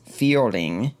she's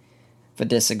feeling the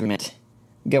disagreement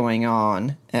going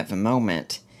on at the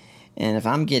moment. And if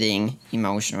I'm getting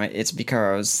emotional, it's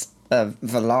because of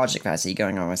the logic I see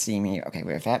going on with seeing me. Okay,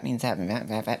 well, if that means that,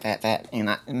 that. And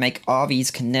I make all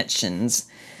these connections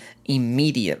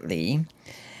immediately.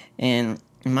 And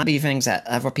it might be things that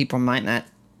other people might not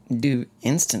do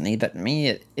instantly, but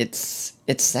me, it's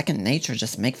second nature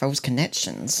just make those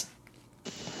connections.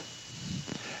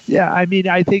 Yeah, I mean,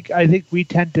 I think we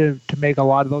tend to make a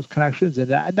lot of those connections, and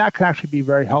that can actually be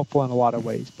very helpful in a lot of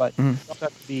ways. But you also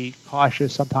have to be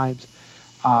cautious sometimes.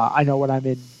 I know when I'm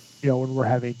in, when we're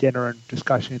having dinner and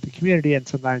discussion with the community, and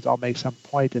sometimes I'll make some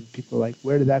point, and people are like,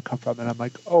 "Where did that come from?" And I'm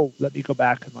like, "Oh, let me go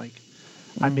back and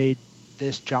I made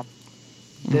this jump,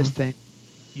 this thing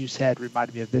you said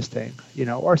reminded me of this thing,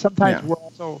 Or sometimes we're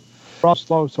all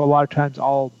slow, so a lot of times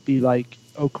I'll be like,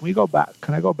 "Oh, can we go back?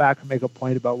 Can I go back and make a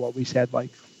point about what we said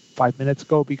 5 minutes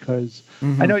ago, because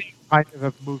I know you kind of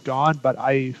have moved on, but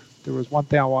there was one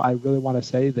thing I really want to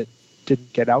say that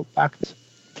didn't get out back then."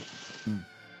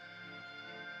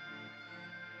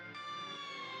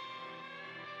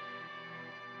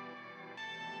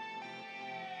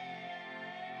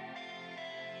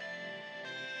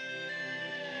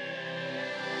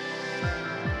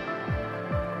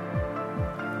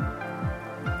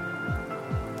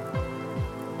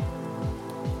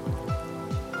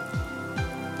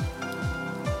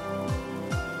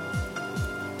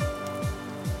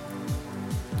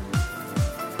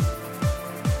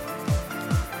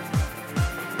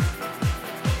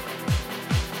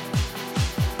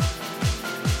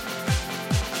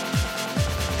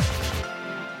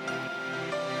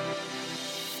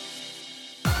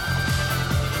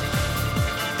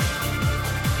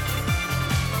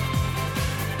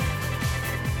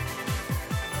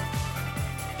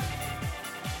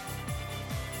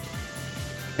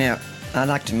 Yeah, I'd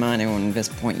like to remind everyone at this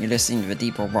point you're listening to the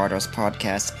Deeper Waters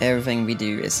podcast. Everything we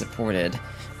do is supported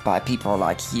by people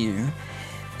like you.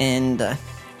 And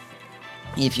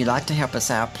if you'd like to help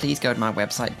us out, please go to my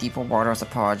website,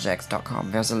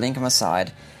 deeperwatersapologetics.com. There's a link on the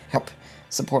side. Help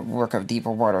support the work of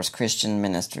Deeper Waters Christian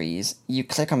Ministries. You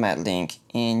click on that link,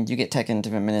 and you get taken to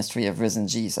the ministry of Risen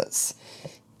Jesus.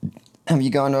 Have you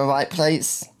gone to the right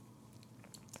place?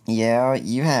 Yeah,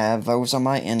 you have. Those are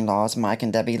my in-laws, Mike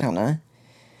and Debbie Luna.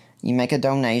 You make a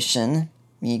donation,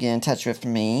 you get in touch with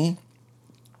me,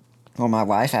 or my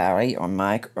wife, Ari, or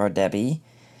Mike, or Debbie,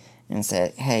 and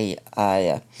say, "Hey,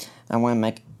 I want to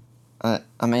make,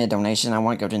 I made a donation, I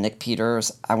want to go to Nick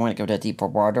Peters, I want to go to Deeper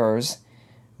Waters."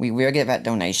 We will get that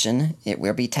donation. It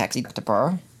will be tax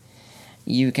deductible.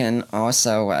 You can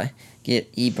also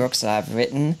get ebooks that I've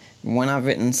written. One I've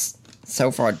written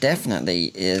so far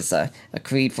definitely is A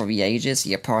Creed for the Ages,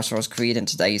 the Apostles' Creed in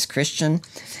Today's Christian,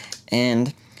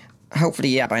 and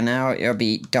hopefully, by now, it'll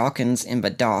be Dawkins in the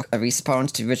Dock, a response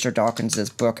to Richard Dawkins'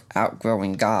 book,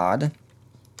 Outgrowing God.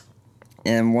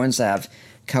 And ones that I've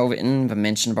co-written, the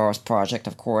Mention Bars Project,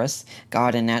 of course,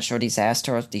 God and Natural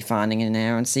Disasters, Defining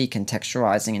Inerrancy,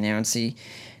 Contextualizing Inerrancy,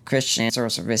 Christian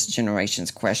Answers to This Generation's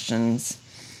Questions,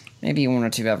 maybe one or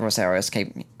two others that are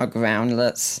escaping or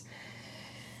groundlets.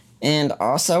 And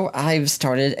also, I've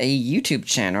started a YouTube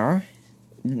channel,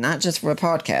 not just for a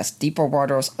podcast, Deeper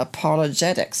Waters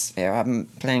Apologetics. There, I'm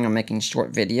planning on making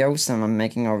short videos. Some I'm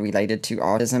making are related to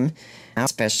autism,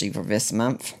 especially for this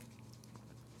month.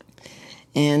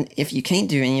 And if you can't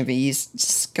do any of these,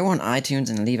 just go on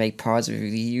iTunes and leave a positive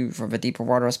review for the Deeper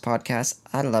Waters podcast.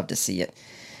 I'd love to see it.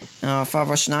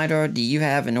 Father Schneider, do you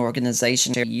have an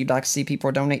organization you'd like to see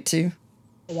people donate to?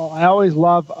 Well, I always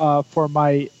love for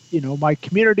my my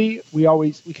community. We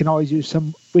can always use a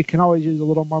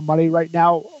little more money right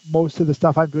now. Most of the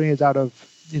stuff I'm doing is out of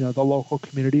the local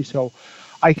community, so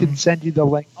I can send you the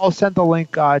link. I'll send the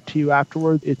link to you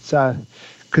afterwards. It's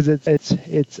because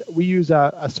we use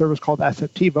a service called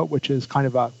Asceptiva, which is kind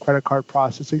of a credit card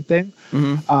processing thing.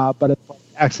 But it's like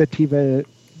Asceptiva.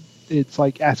 It's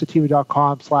like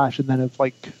asceptiva.com/ and then it's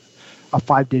like a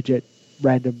 5-digit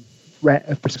random.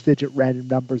 6-digit random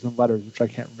numbers and letters, which I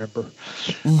can't remember.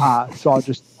 So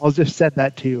I'll just send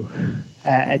that to you,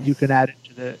 and you can add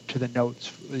it to the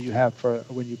notes that you have for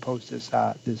when you post this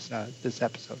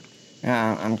episode.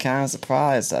 I'm kind of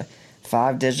surprised.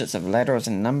 5 digits of letters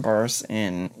and numbers,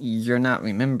 and you're not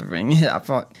remembering. I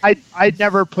thought I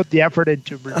never put the effort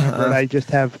into remember it. I just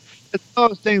have it's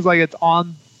those things like it's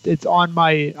on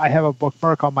my. I have a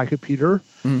bookmark on my computer,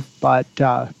 but.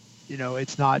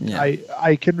 It's not. Yeah.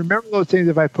 I can remember those things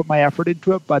if I put my effort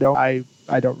into it, but I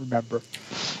don't remember.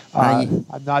 I'm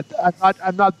not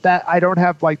that. I don't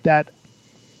have like that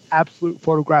absolute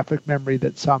photographic memory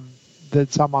that some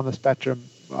on the spectrum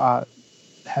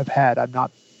have had. I'm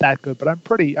not that good, but I'm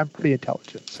pretty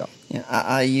intelligent. So Yeah,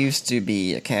 I used to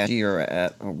be a cashier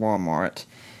at a Walmart,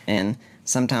 and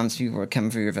sometimes people would come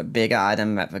through with a big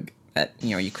item that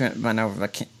you couldn't run over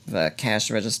the cash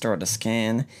register to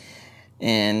scan,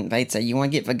 and they'd say, "You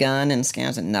want to get the gun?" and scan.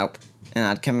 I said, "Nope," and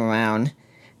I'd come around,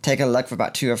 take a look for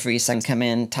about 2 or 3 seconds, come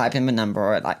in, type in the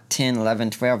number at like 10, 11,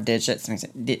 12 digits, and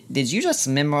say, "Did you just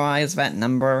memorize that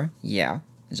number?" Yeah,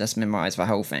 I just memorized the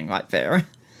whole thing right there.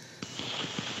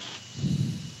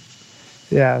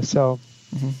 Yeah. So.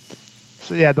 Mm-hmm.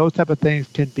 So yeah, those type of things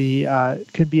can be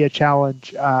a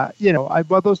challenge.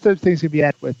 Those type of things can be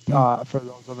met with for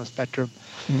those on the spectrum.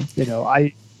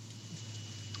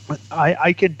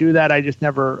 I can do that. I just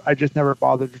never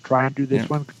bothered to try and do this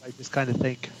one because I just kind of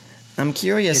think. I'm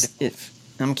curious if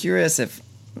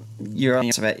you're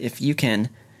answer that if you can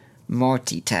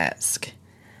multitask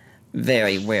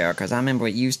very well, because I remember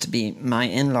it used to be my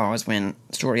in-laws when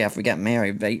shortly after we got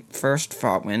married, they first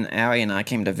thought when Allie and I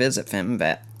came to visit them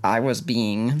that I was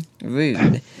being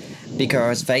rude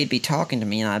because they'd be talking to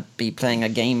me and I'd be playing a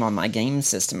game on my game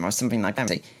system or something like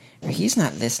that. And say, "He's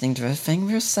not listening to the thing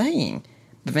we're saying."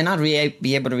 But then I'd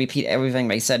be able to repeat everything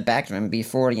they said back to him and be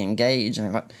fully engaged. And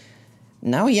I thought,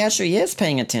 no, he actually is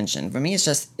paying attention. For me,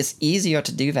 it's easier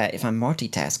to do that if I'm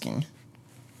multitasking.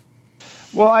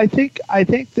 Well, I think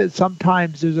that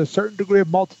sometimes there's a certain degree of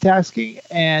multitasking,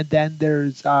 and then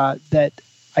there's that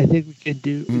I think we can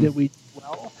do that we do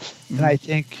well, and I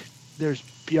think there's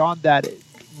beyond that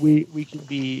we can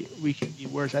be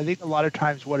worse. I think a lot of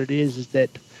times what it is that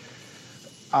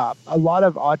a lot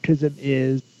of autism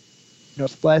is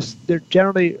less. They're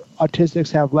generally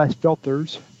autistics have less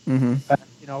filters,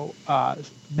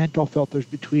 mental filters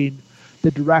between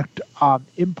the direct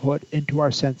input into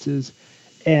our senses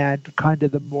and kind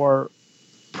of the more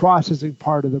processing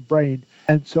part of the brain.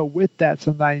 And so with that,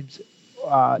 sometimes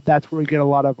that's where we get a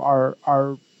lot of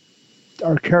our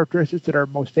characteristics that are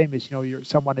most famous.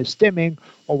 Someone is stimming.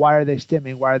 Well, why are they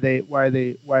stimming? Why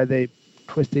are they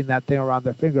twisting that thing around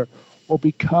their finger? Well,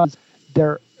 because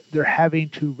they're having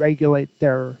to regulate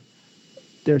their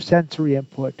sensory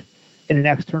input in an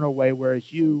external way,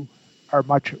 whereas you are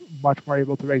much more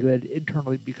able to regulate it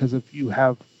internally because of you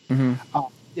have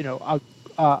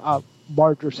a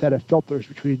larger set of filters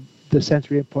between the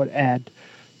sensory input and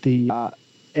the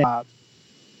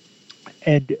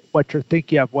and what you're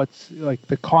thinking of, what's like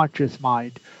the conscious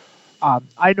mind.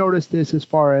 I noticed this as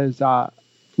far as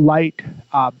light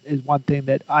is one thing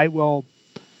that I will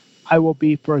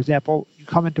be, for example, you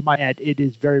come into my head, it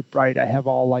is very bright. I have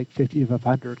all like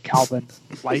 5,500 Kelvin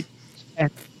lights and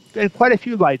quite a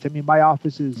few lights. I mean, my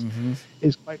office is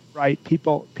quite bright.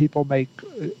 People make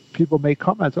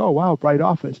comments. Oh wow, bright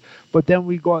office. But then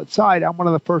we go outside. I'm one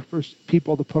of the first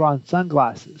people to put on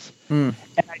sunglasses. And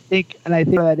I think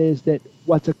that is that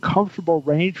what's a comfortable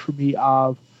range for me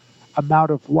of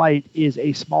amount of light is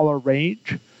a smaller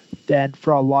range than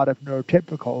for a lot of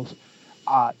neurotypicals.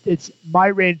 It's my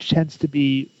range tends to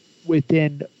be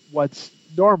within what's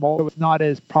normal. So it's not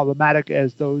as problematic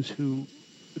as those who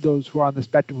are on the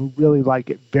spectrum who really like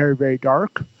it very, very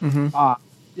dark.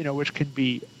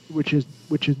 Which is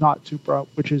not super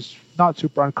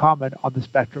uncommon on the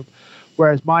spectrum.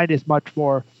 Whereas mine is much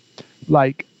more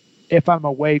like, if I'm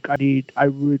awake, I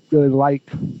would really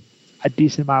like a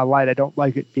decent amount of light. I don't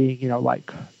like it being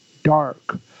like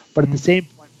dark. But at the same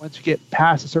point, once you get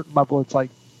past a certain level, it's like,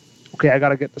 okay, I got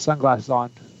to get the sunglasses on.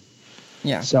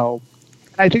 Yeah. So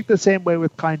I think the same way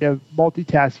with kind of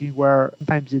multitasking, where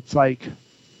sometimes it's like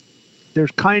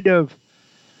there's kind of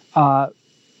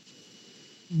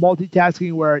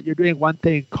multitasking where you're doing one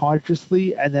thing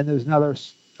consciously and then there's another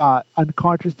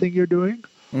unconscious thing you're doing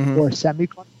or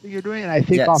semi-conscious thing you're doing. And I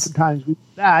think oftentimes we do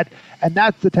that, and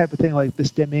that's the type of thing like the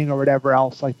stimming or whatever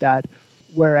else like that.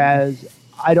 Whereas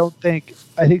I think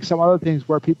some other things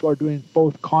where people are doing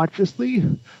both consciously,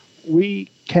 we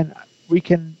can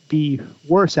be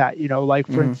worse at, like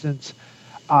for instance,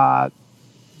 I've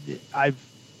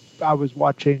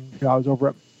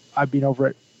been over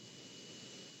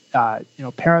at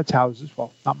parents' houses.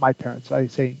 Well, not my parents. I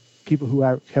say people who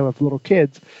have little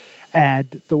kids,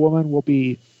 and the woman will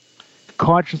be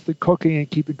consciously cooking and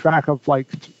keeping track of like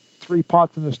 3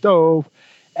 pots in the stove,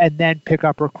 and then pick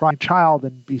up her crying child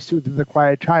and be soothing the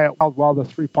crying child while the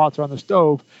 3 pots are on the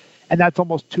stove, and that's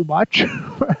almost too much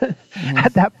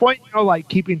at that point. Like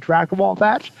keeping track of all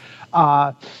that.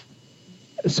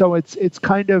 So it's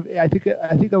kind of I think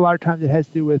a lot of times it has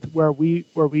to do with where we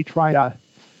try to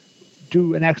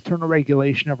do an external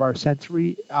regulation of our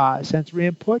sensory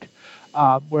input,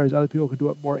 whereas other people can do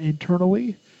it more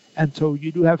internally. And so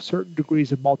you do have certain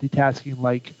degrees of multitasking,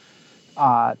 like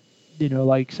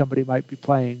like somebody might be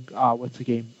playing what's the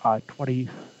game 20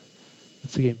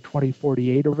 what's the game,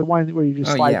 2048, or the one where you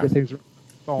just slide yeah. the things on your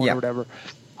phone Yeah. or whatever.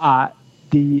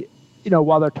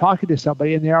 While they're talking to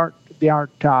somebody and they aren't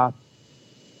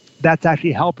that's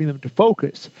actually helping them to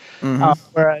focus.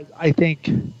 Whereas I think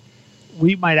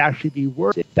we might actually be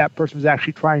worse if that person was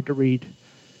actually trying to read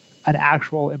an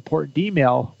actual important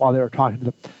email while they were talking to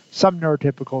them. Some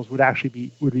neurotypicals would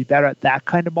be better at that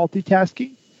kind of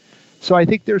multitasking. So I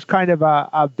think there's kind of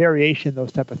a variation in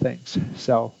those type of things.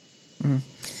 So,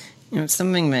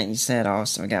 Something that you said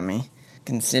also got me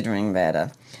considering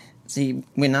that. See,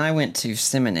 when I went to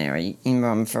seminary, even though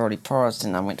I'm fairly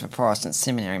Protestant, I went to a Protestant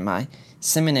seminary. My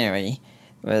seminary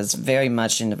was very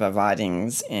much into the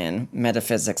writings and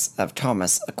metaphysics of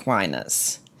Thomas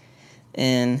Aquinas.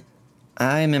 And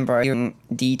I remember hearing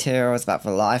details about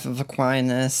the life of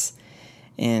Aquinas.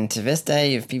 And to this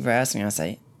day, if people ask me, I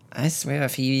say, I swear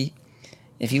if he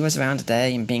was around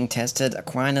today and being tested,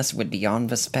 Aquinas would be on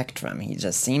the spectrum. He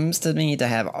just seems to me to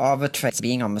have all the traits of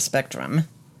being on the spectrum.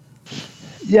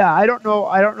 yeah, I don't know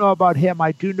about him.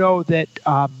 I do know that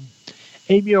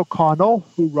Amy O'Connell,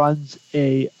 who runs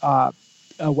a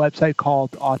website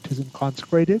called Autism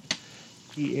Consecrated,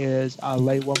 she is a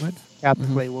laywoman, Catholic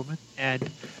laywoman, and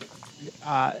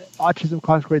Autism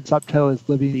Consecrated subtitle is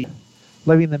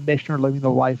living the mission or living the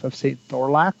life of Saint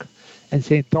Thorlak. And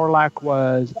Saint Thorlak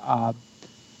was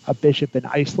a bishop in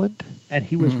Iceland, and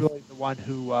he was really the one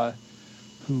who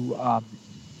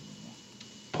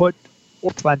put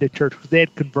Iceland to church, because they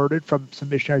had converted from some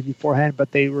missionaries beforehand,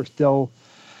 but they were still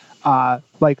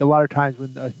like a lot of times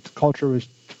when the culture was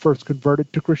first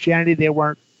converted to Christianity, they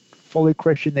weren't fully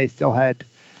Christian. They still had,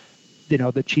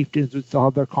 the chieftains would still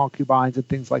have their concubines and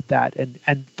things like that. And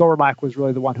Thorlak was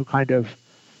really the one who kind of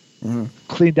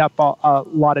cleaned up a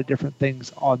lot of different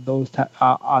things on those type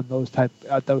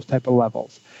of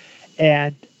levels.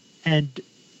 And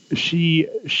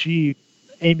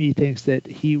Amy thinks that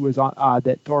he was on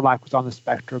that Thorlak was on the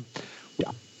spectrum,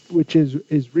 which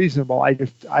is reasonable.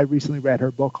 I recently read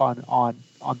her book on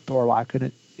Thorlak,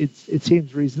 and it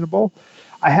seems reasonable.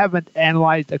 I haven't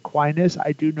analyzed Aquinas.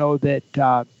 I do know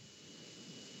that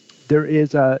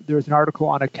there's an article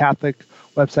on a Catholic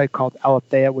website called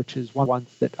Aletheia, which is one of the ones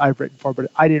that I've written for, but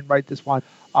I didn't write this one,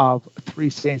 of 3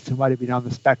 saints who might have been on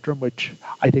the spectrum, which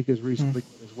I think is reasonably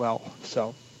good as well.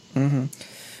 So,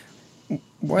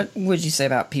 what would you say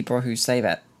about people who say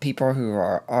that people who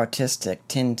are autistic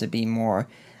tend to be more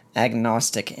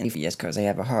agnostic and atheist because they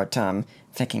have a hard time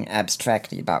thinking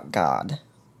abstractly about God?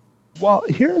 Well,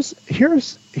 here's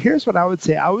what I would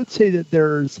say. I would say that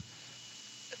there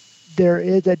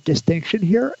is a distinction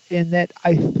here in that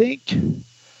I think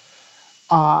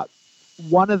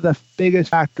one of the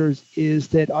biggest factors is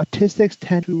that autistics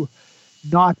tend to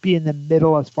not be in the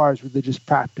middle as far as religious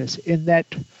practice, in that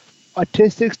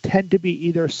autistics tend to be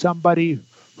either somebody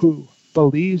who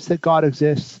believes that God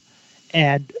exists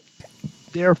and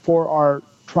therefore are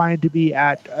trying to be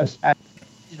at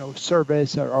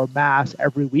service or mass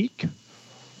every week,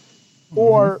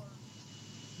 or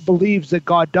believes that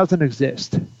God doesn't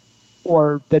exist,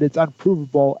 or that it's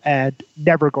unprovable and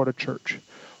never go to church.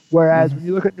 Whereas when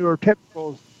you look at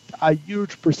neurotypicals, a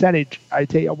huge percentage,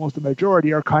 I'd say almost the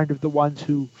majority, are kind of the ones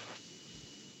who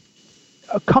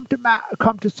come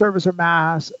to service or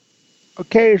mass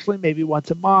occasionally, maybe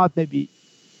once a month, maybe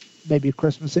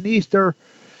Christmas and Easter,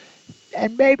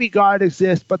 and maybe God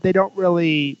exists, but they don't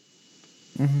really,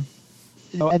 and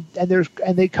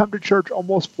they come to church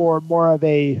almost for more of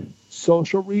a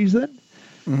social reason,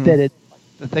 that it's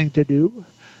the thing to do,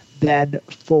 than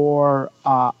for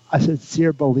a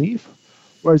sincere belief.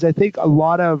 Whereas I think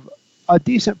a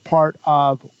decent part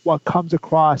of what comes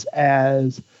across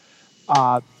as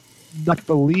not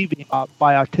believing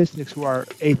by autistics who are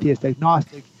atheist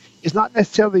agnostic is not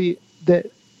necessarily that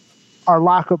our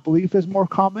lack of belief is more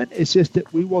common. It's just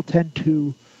that we will tend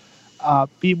to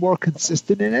be more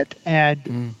consistent in it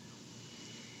and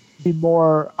be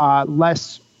more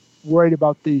less worried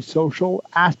about the social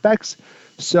aspects.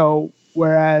 So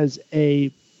whereas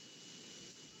a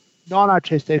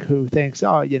non-autistic who thinks,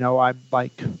 I'm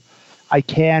like, I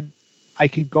can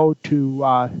go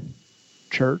to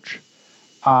church.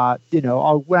 When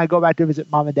I go back to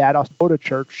visit mom and dad, I'll go to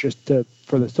church just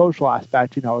for the social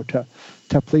aspect, to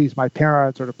please my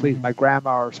parents or to please my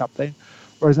grandma or something.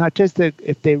 Whereas an autistic,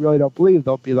 if they really don't believe,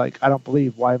 they'll be like, I don't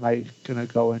believe. Why am I going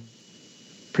to go and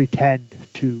pretend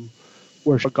to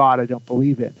worship God I don't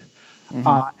believe in? And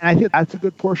I think that's a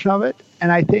good portion of it.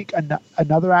 And I think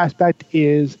another aspect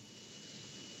is,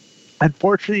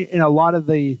 unfortunately, in a lot of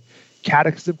the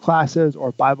catechism classes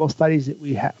or Bible studies that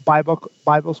we have,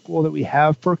 Bible school that we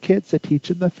have for kids that teach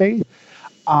them the faith,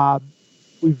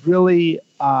 we've really,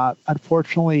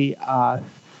 unfortunately,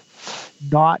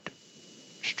 not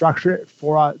structured it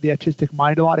for the autistic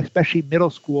mind a lot, especially middle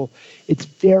school. It's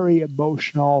very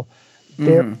emotional,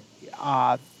 very,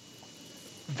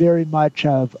 very much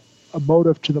of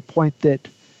emotive to the point that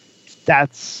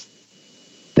that's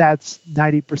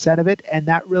 90% of it, and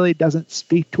that really doesn't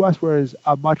speak to us, whereas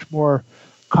a much more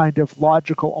kind of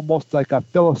logical, almost like a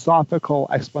philosophical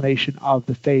explanation of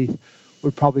the faith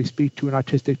would probably speak to an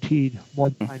autistic teen more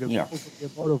than kind of the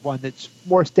emotive one that's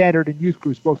more standard in youth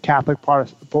groups, both Catholic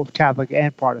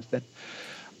and Protestant.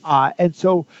 And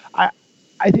so I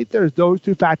think there's those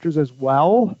two factors as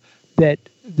well that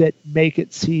make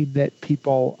it seem that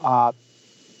people are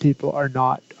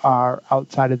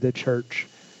outside of the church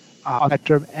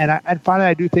spectrum. And finally,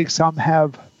 I do think some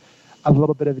have a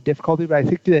little bit of a difficulty, but I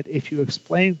think that if you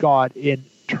explain God in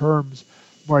terms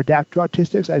more adapt to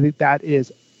autistics, I think that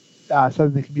is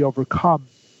something that can be overcome.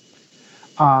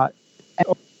 And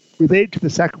related to the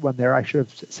second one there, I should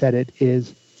have said it,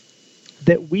 is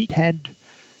that we tend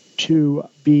to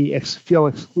feel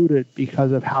excluded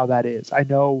because of how that is. I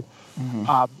know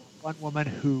one woman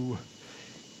who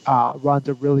runs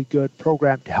a really good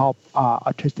program to help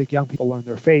autistic young people learn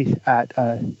their faith at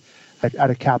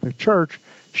a Catholic church.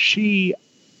 She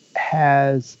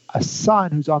has a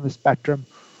son who's on the spectrum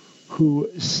who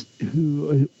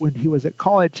when he was at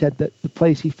college said that the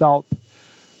place he felt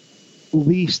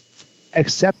least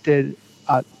accepted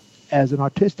as an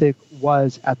autistic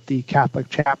was at the Catholic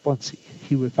chaplaincy.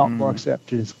 He felt more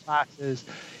accepted in his classes,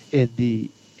 in the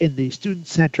student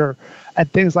center,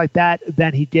 and things like that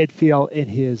than he did feel in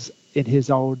his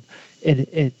own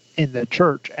in the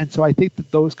church. And so I think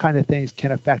that those kind of things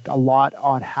can affect a lot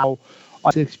on how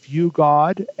autistics view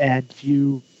God and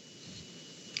view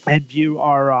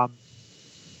our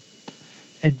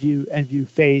and view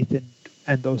faith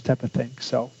and those type of things.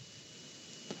 So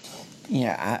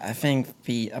yeah, I think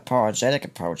the apologetic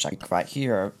approach like right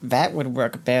here, that would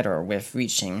work better with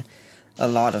reaching a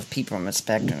lot of people on the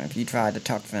spectrum. If you try to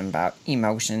talk to them about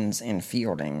emotions and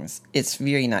feelings, it's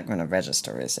really not going to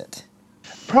register, is it?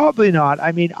 Probably not.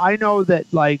 I mean, I know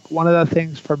that like one of the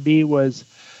things for me was,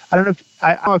 I don't know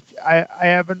if I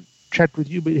haven't checked with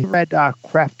you, but you read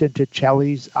Krefft and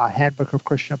Ticelli's Handbook of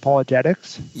Christian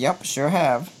Apologetics. Yep, sure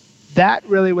have. That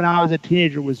really, when I was a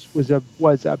teenager, was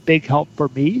a big help for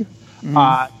me.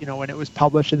 When it was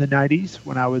published in the 90s,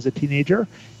 when I was a teenager,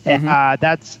 and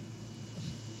that's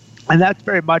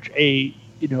very much a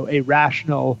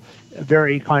rational,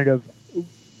 very kind of.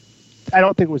 I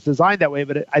don't think it was designed that way,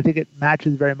 but I think it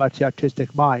matches very much the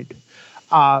autistic mind.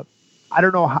 I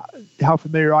don't know how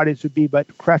familiar your audience would be, but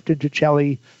Krefft and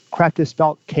Ticelli, Krefft is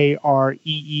spelled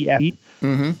Kreefe.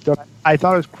 So I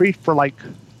thought it was Kreeft for like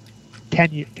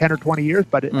 10 or 20 years,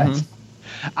 but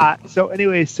so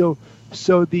anyway, so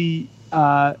the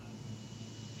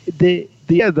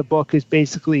book is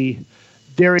basically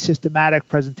very systematic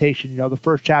presentation. The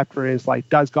first chapter is like,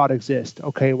 does God exist?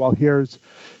 Okay, well, here's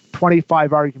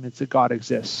 25 arguments that God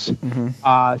exists.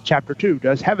 Chapter 2,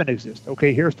 does heaven exist?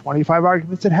 Okay, here's 25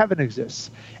 arguments that heaven exists.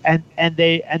 And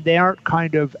they aren't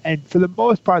kind of, and for the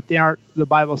most part, they aren't, the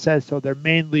Bible says so, they're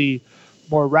mainly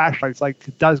more rational. It's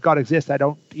like, does God exist? I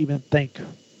don't even think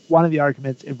one of the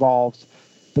arguments involves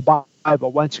the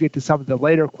Bible. Once you get to some of the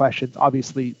later questions,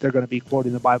 obviously they're going to be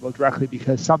quoting the Bible directly,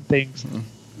 because some things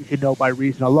you can know by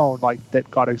reason alone, like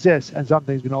that God exists, and some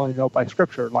things you can only know by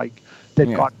Scripture, like that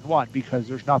God is one, because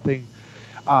there's nothing.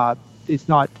 It's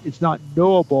not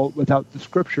knowable without the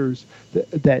Scriptures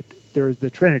that there is the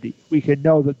Trinity. We can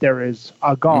know that there is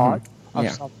a God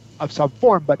of some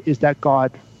form, but is that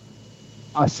God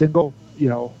a single,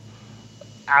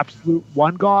 absolute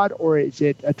one God, or is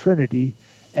it a Trinity?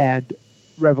 And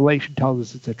Revelation tells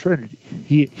us it's a Trinity.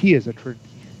 He is a Trinity.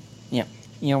 Yeah.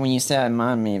 When you say that,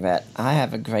 remind me that I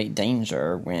have a great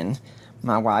danger when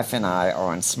my wife and I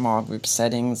are in small group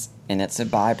settings and it's a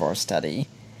Bible study.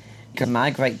 Because my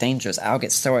great danger is I'll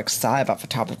get so excited about the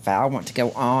topic that I want to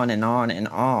go on and on and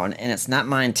on, and it's not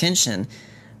my intention,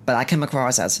 but I come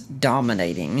across as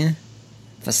dominating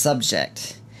the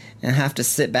subject and have to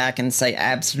sit back and say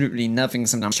absolutely nothing,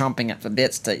 sometimes chomping at the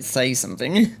bits to say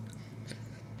something.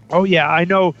 Oh yeah, I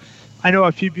know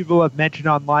a few people have mentioned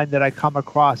online that I come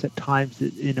across at times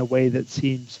in a way that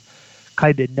seems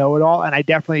kind of know-it-all, and I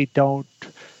definitely don't.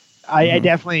 I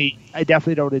definitely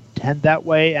don't intend that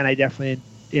way, and I definitely,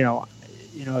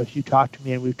 if you talk to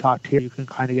me and we've talked here, you can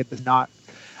kind of get this.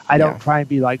 I don't try and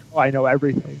be like, oh, I know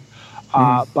everything,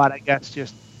 but I guess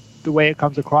just the way it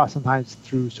comes across sometimes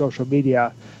through social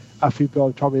media, a few people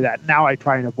have told me that. Now I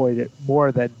try and avoid it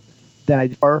more than I did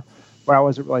before, where I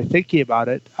wasn't really thinking about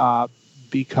it,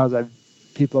 because I've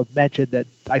people have mentioned that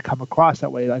I come across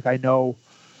that way. Like I know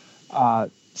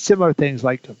similar things.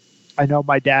 Like I know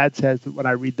my dad says that when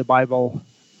I read the Bible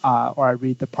or I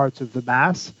read the parts of the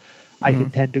Mass, I can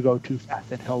tend to go too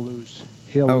fast and he'll lose.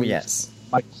 Yes.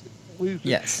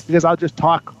 Yes. Because I'll just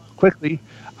talk quickly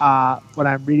when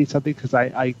I'm reading something because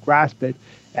I grasp it,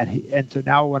 and so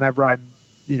now whenever I'm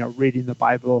reading the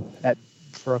Bible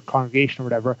for a congregation or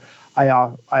whatever, I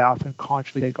often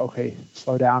consciously think, okay,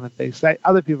 slow down and things.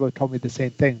 Other people have told me the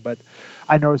same thing, but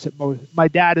I notice that my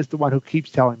dad is the one who keeps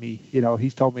telling me.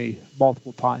 He's told me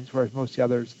multiple times, whereas most of the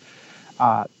others,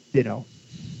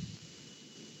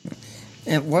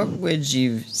 And what would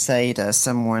you say to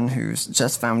someone who's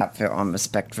just found out they're on the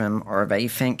spectrum, or they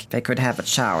think they could have a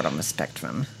child on the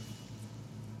spectrum?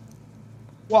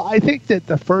 Well, I think that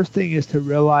the first thing is to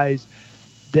realize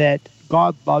that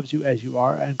God loves you as you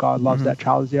are, and God loves that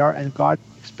child as they are, and God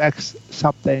expects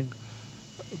something.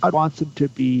 God wants them to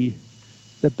be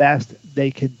the best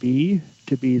they can be,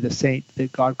 to be the saint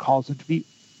that God calls them to be,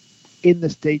 in the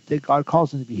state that God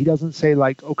calls them to be. He doesn't say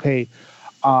like, okay,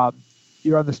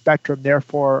 you're on the spectrum,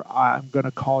 therefore I'm going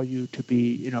to call you to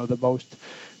be, the most,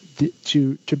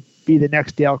 to be the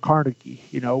next Dale Carnegie,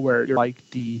 where you're like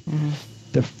the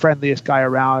friendliest guy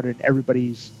around, and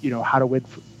everybody's, how to win.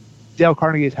 Dale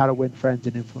Carnegie is how to win friends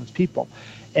and influence people,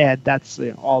 and that's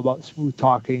all about smooth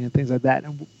talking and things like that.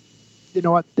 And you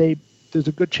know what? There's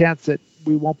a good chance that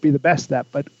we won't be the best at that,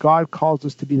 but God calls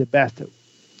us to be the best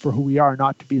for who we are,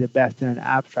 not to be the best in an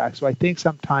abstract. So I think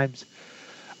sometimes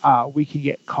we can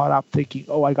get caught up thinking,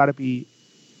 oh, I got to be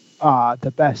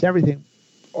the best everything,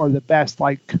 or the best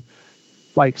like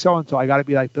so-and-so. I got to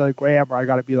be like Billy Graham, or I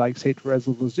got to be like St. Therese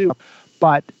of Lisieux.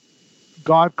 But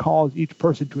God calls each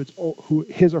person to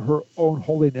his or her own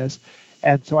holiness.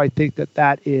 And so I think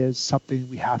that is something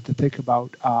we have to think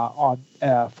about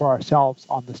for ourselves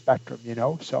on the spectrum,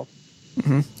 so.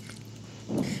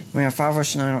 Well, Father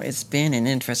Schneider, it's been an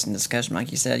interesting discussion.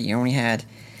 Like you said, you only had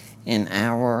an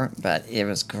hour, but it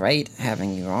was great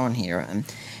having you on here.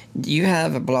 Do you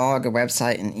have a blog, a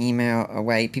website, an email, a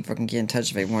way people can get in touch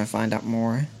if they want to find out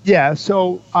more? Yeah,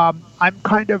 so I'm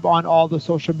kind of on all the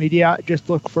social media. Just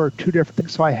look for two different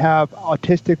things. So I have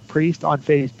Autistic Priest on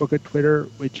Facebook and Twitter,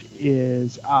 which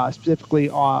is specifically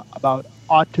about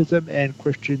autism and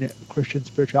Christian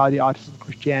spirituality, autism,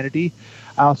 Christianity.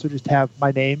 I also just have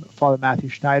my name, Father Matthew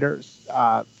Schneider,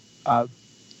 on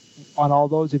all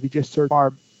those. If you just search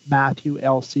for Matthew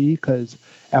LC, because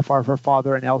FR for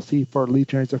Father and LC for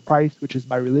Legionaries of Christ, which is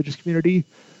my religious community.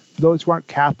 For those who aren't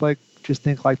Catholic, just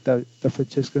think like the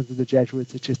Franciscans and the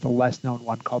Jesuits. It's just a less known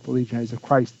one called the Legionaries of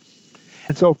Christ.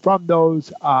 And so from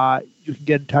those, you can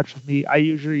get in touch with me. I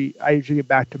usually get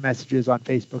back to messages on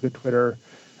Facebook and Twitter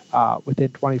within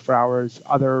 24 hours.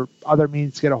 Other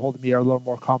means to get a hold of me are a little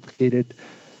more complicated.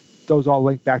 Those all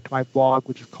link back to my blog,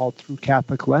 which is called Through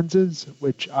Catholic Lenses,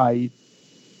 which I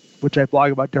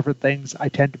blog about different things. I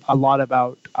tend to a lot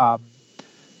about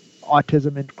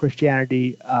autism and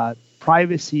Christianity,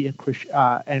 privacy and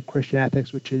Christian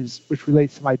ethics, which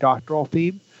relates to my doctoral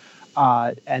theme,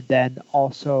 and then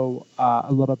also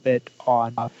a little bit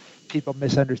on people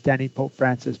misunderstanding Pope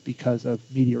Francis because of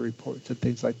media reports and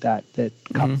things like that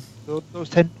come. Those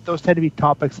tend to be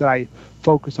topics that I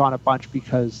focus on a bunch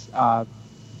because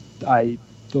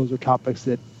those are topics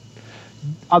that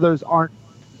others aren't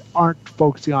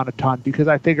focusing on a ton, because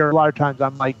I figure a lot of times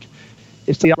I'm like,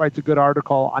 if somebody writes a good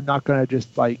article, I'm not going to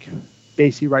just like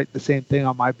basically write the same thing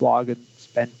on my blog and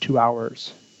spend 2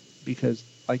 hours, because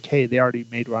like, hey, they already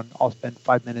made one. I'll spend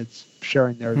 5 minutes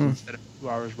sharing theirs instead of 2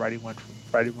 hours writing one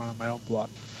on my own blog.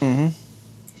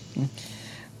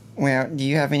 Well, do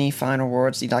you have any final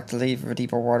words you'd like to leave for the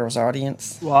Deeper Waters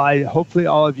audience? Well, hopefully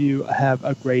all of you have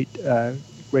a great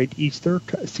Easter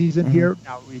season here.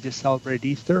 Now we just celebrated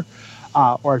Easter.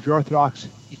 Or if you're Orthodox,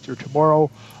 Easter tomorrow.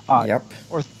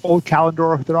 Or Old Calendar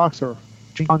Orthodox or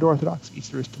Calendar Orthodox,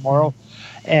 Easter is tomorrow.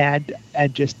 And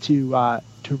just to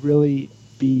really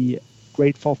be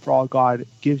grateful for all God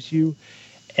gives you,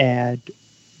 and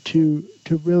to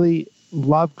really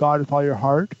love God with all your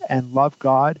heart, and love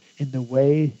God in the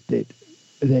way that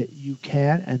you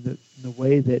can, and the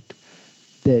way that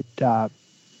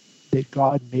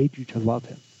God made you to love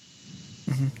Him.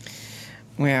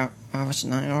 Well,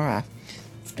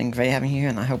 it's been great having you,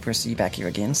 and I hope we'll see you back here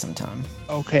again sometime.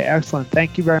 Okay, excellent.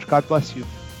 Thank you very much. God bless you.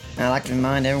 And I'd like to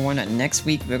remind everyone that next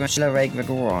week we're going to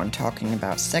go on talking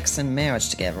about sex and marriage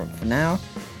together. For now,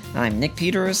 I'm Nick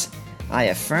Peters. I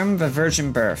affirm the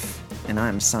virgin birth, and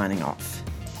I'm signing off.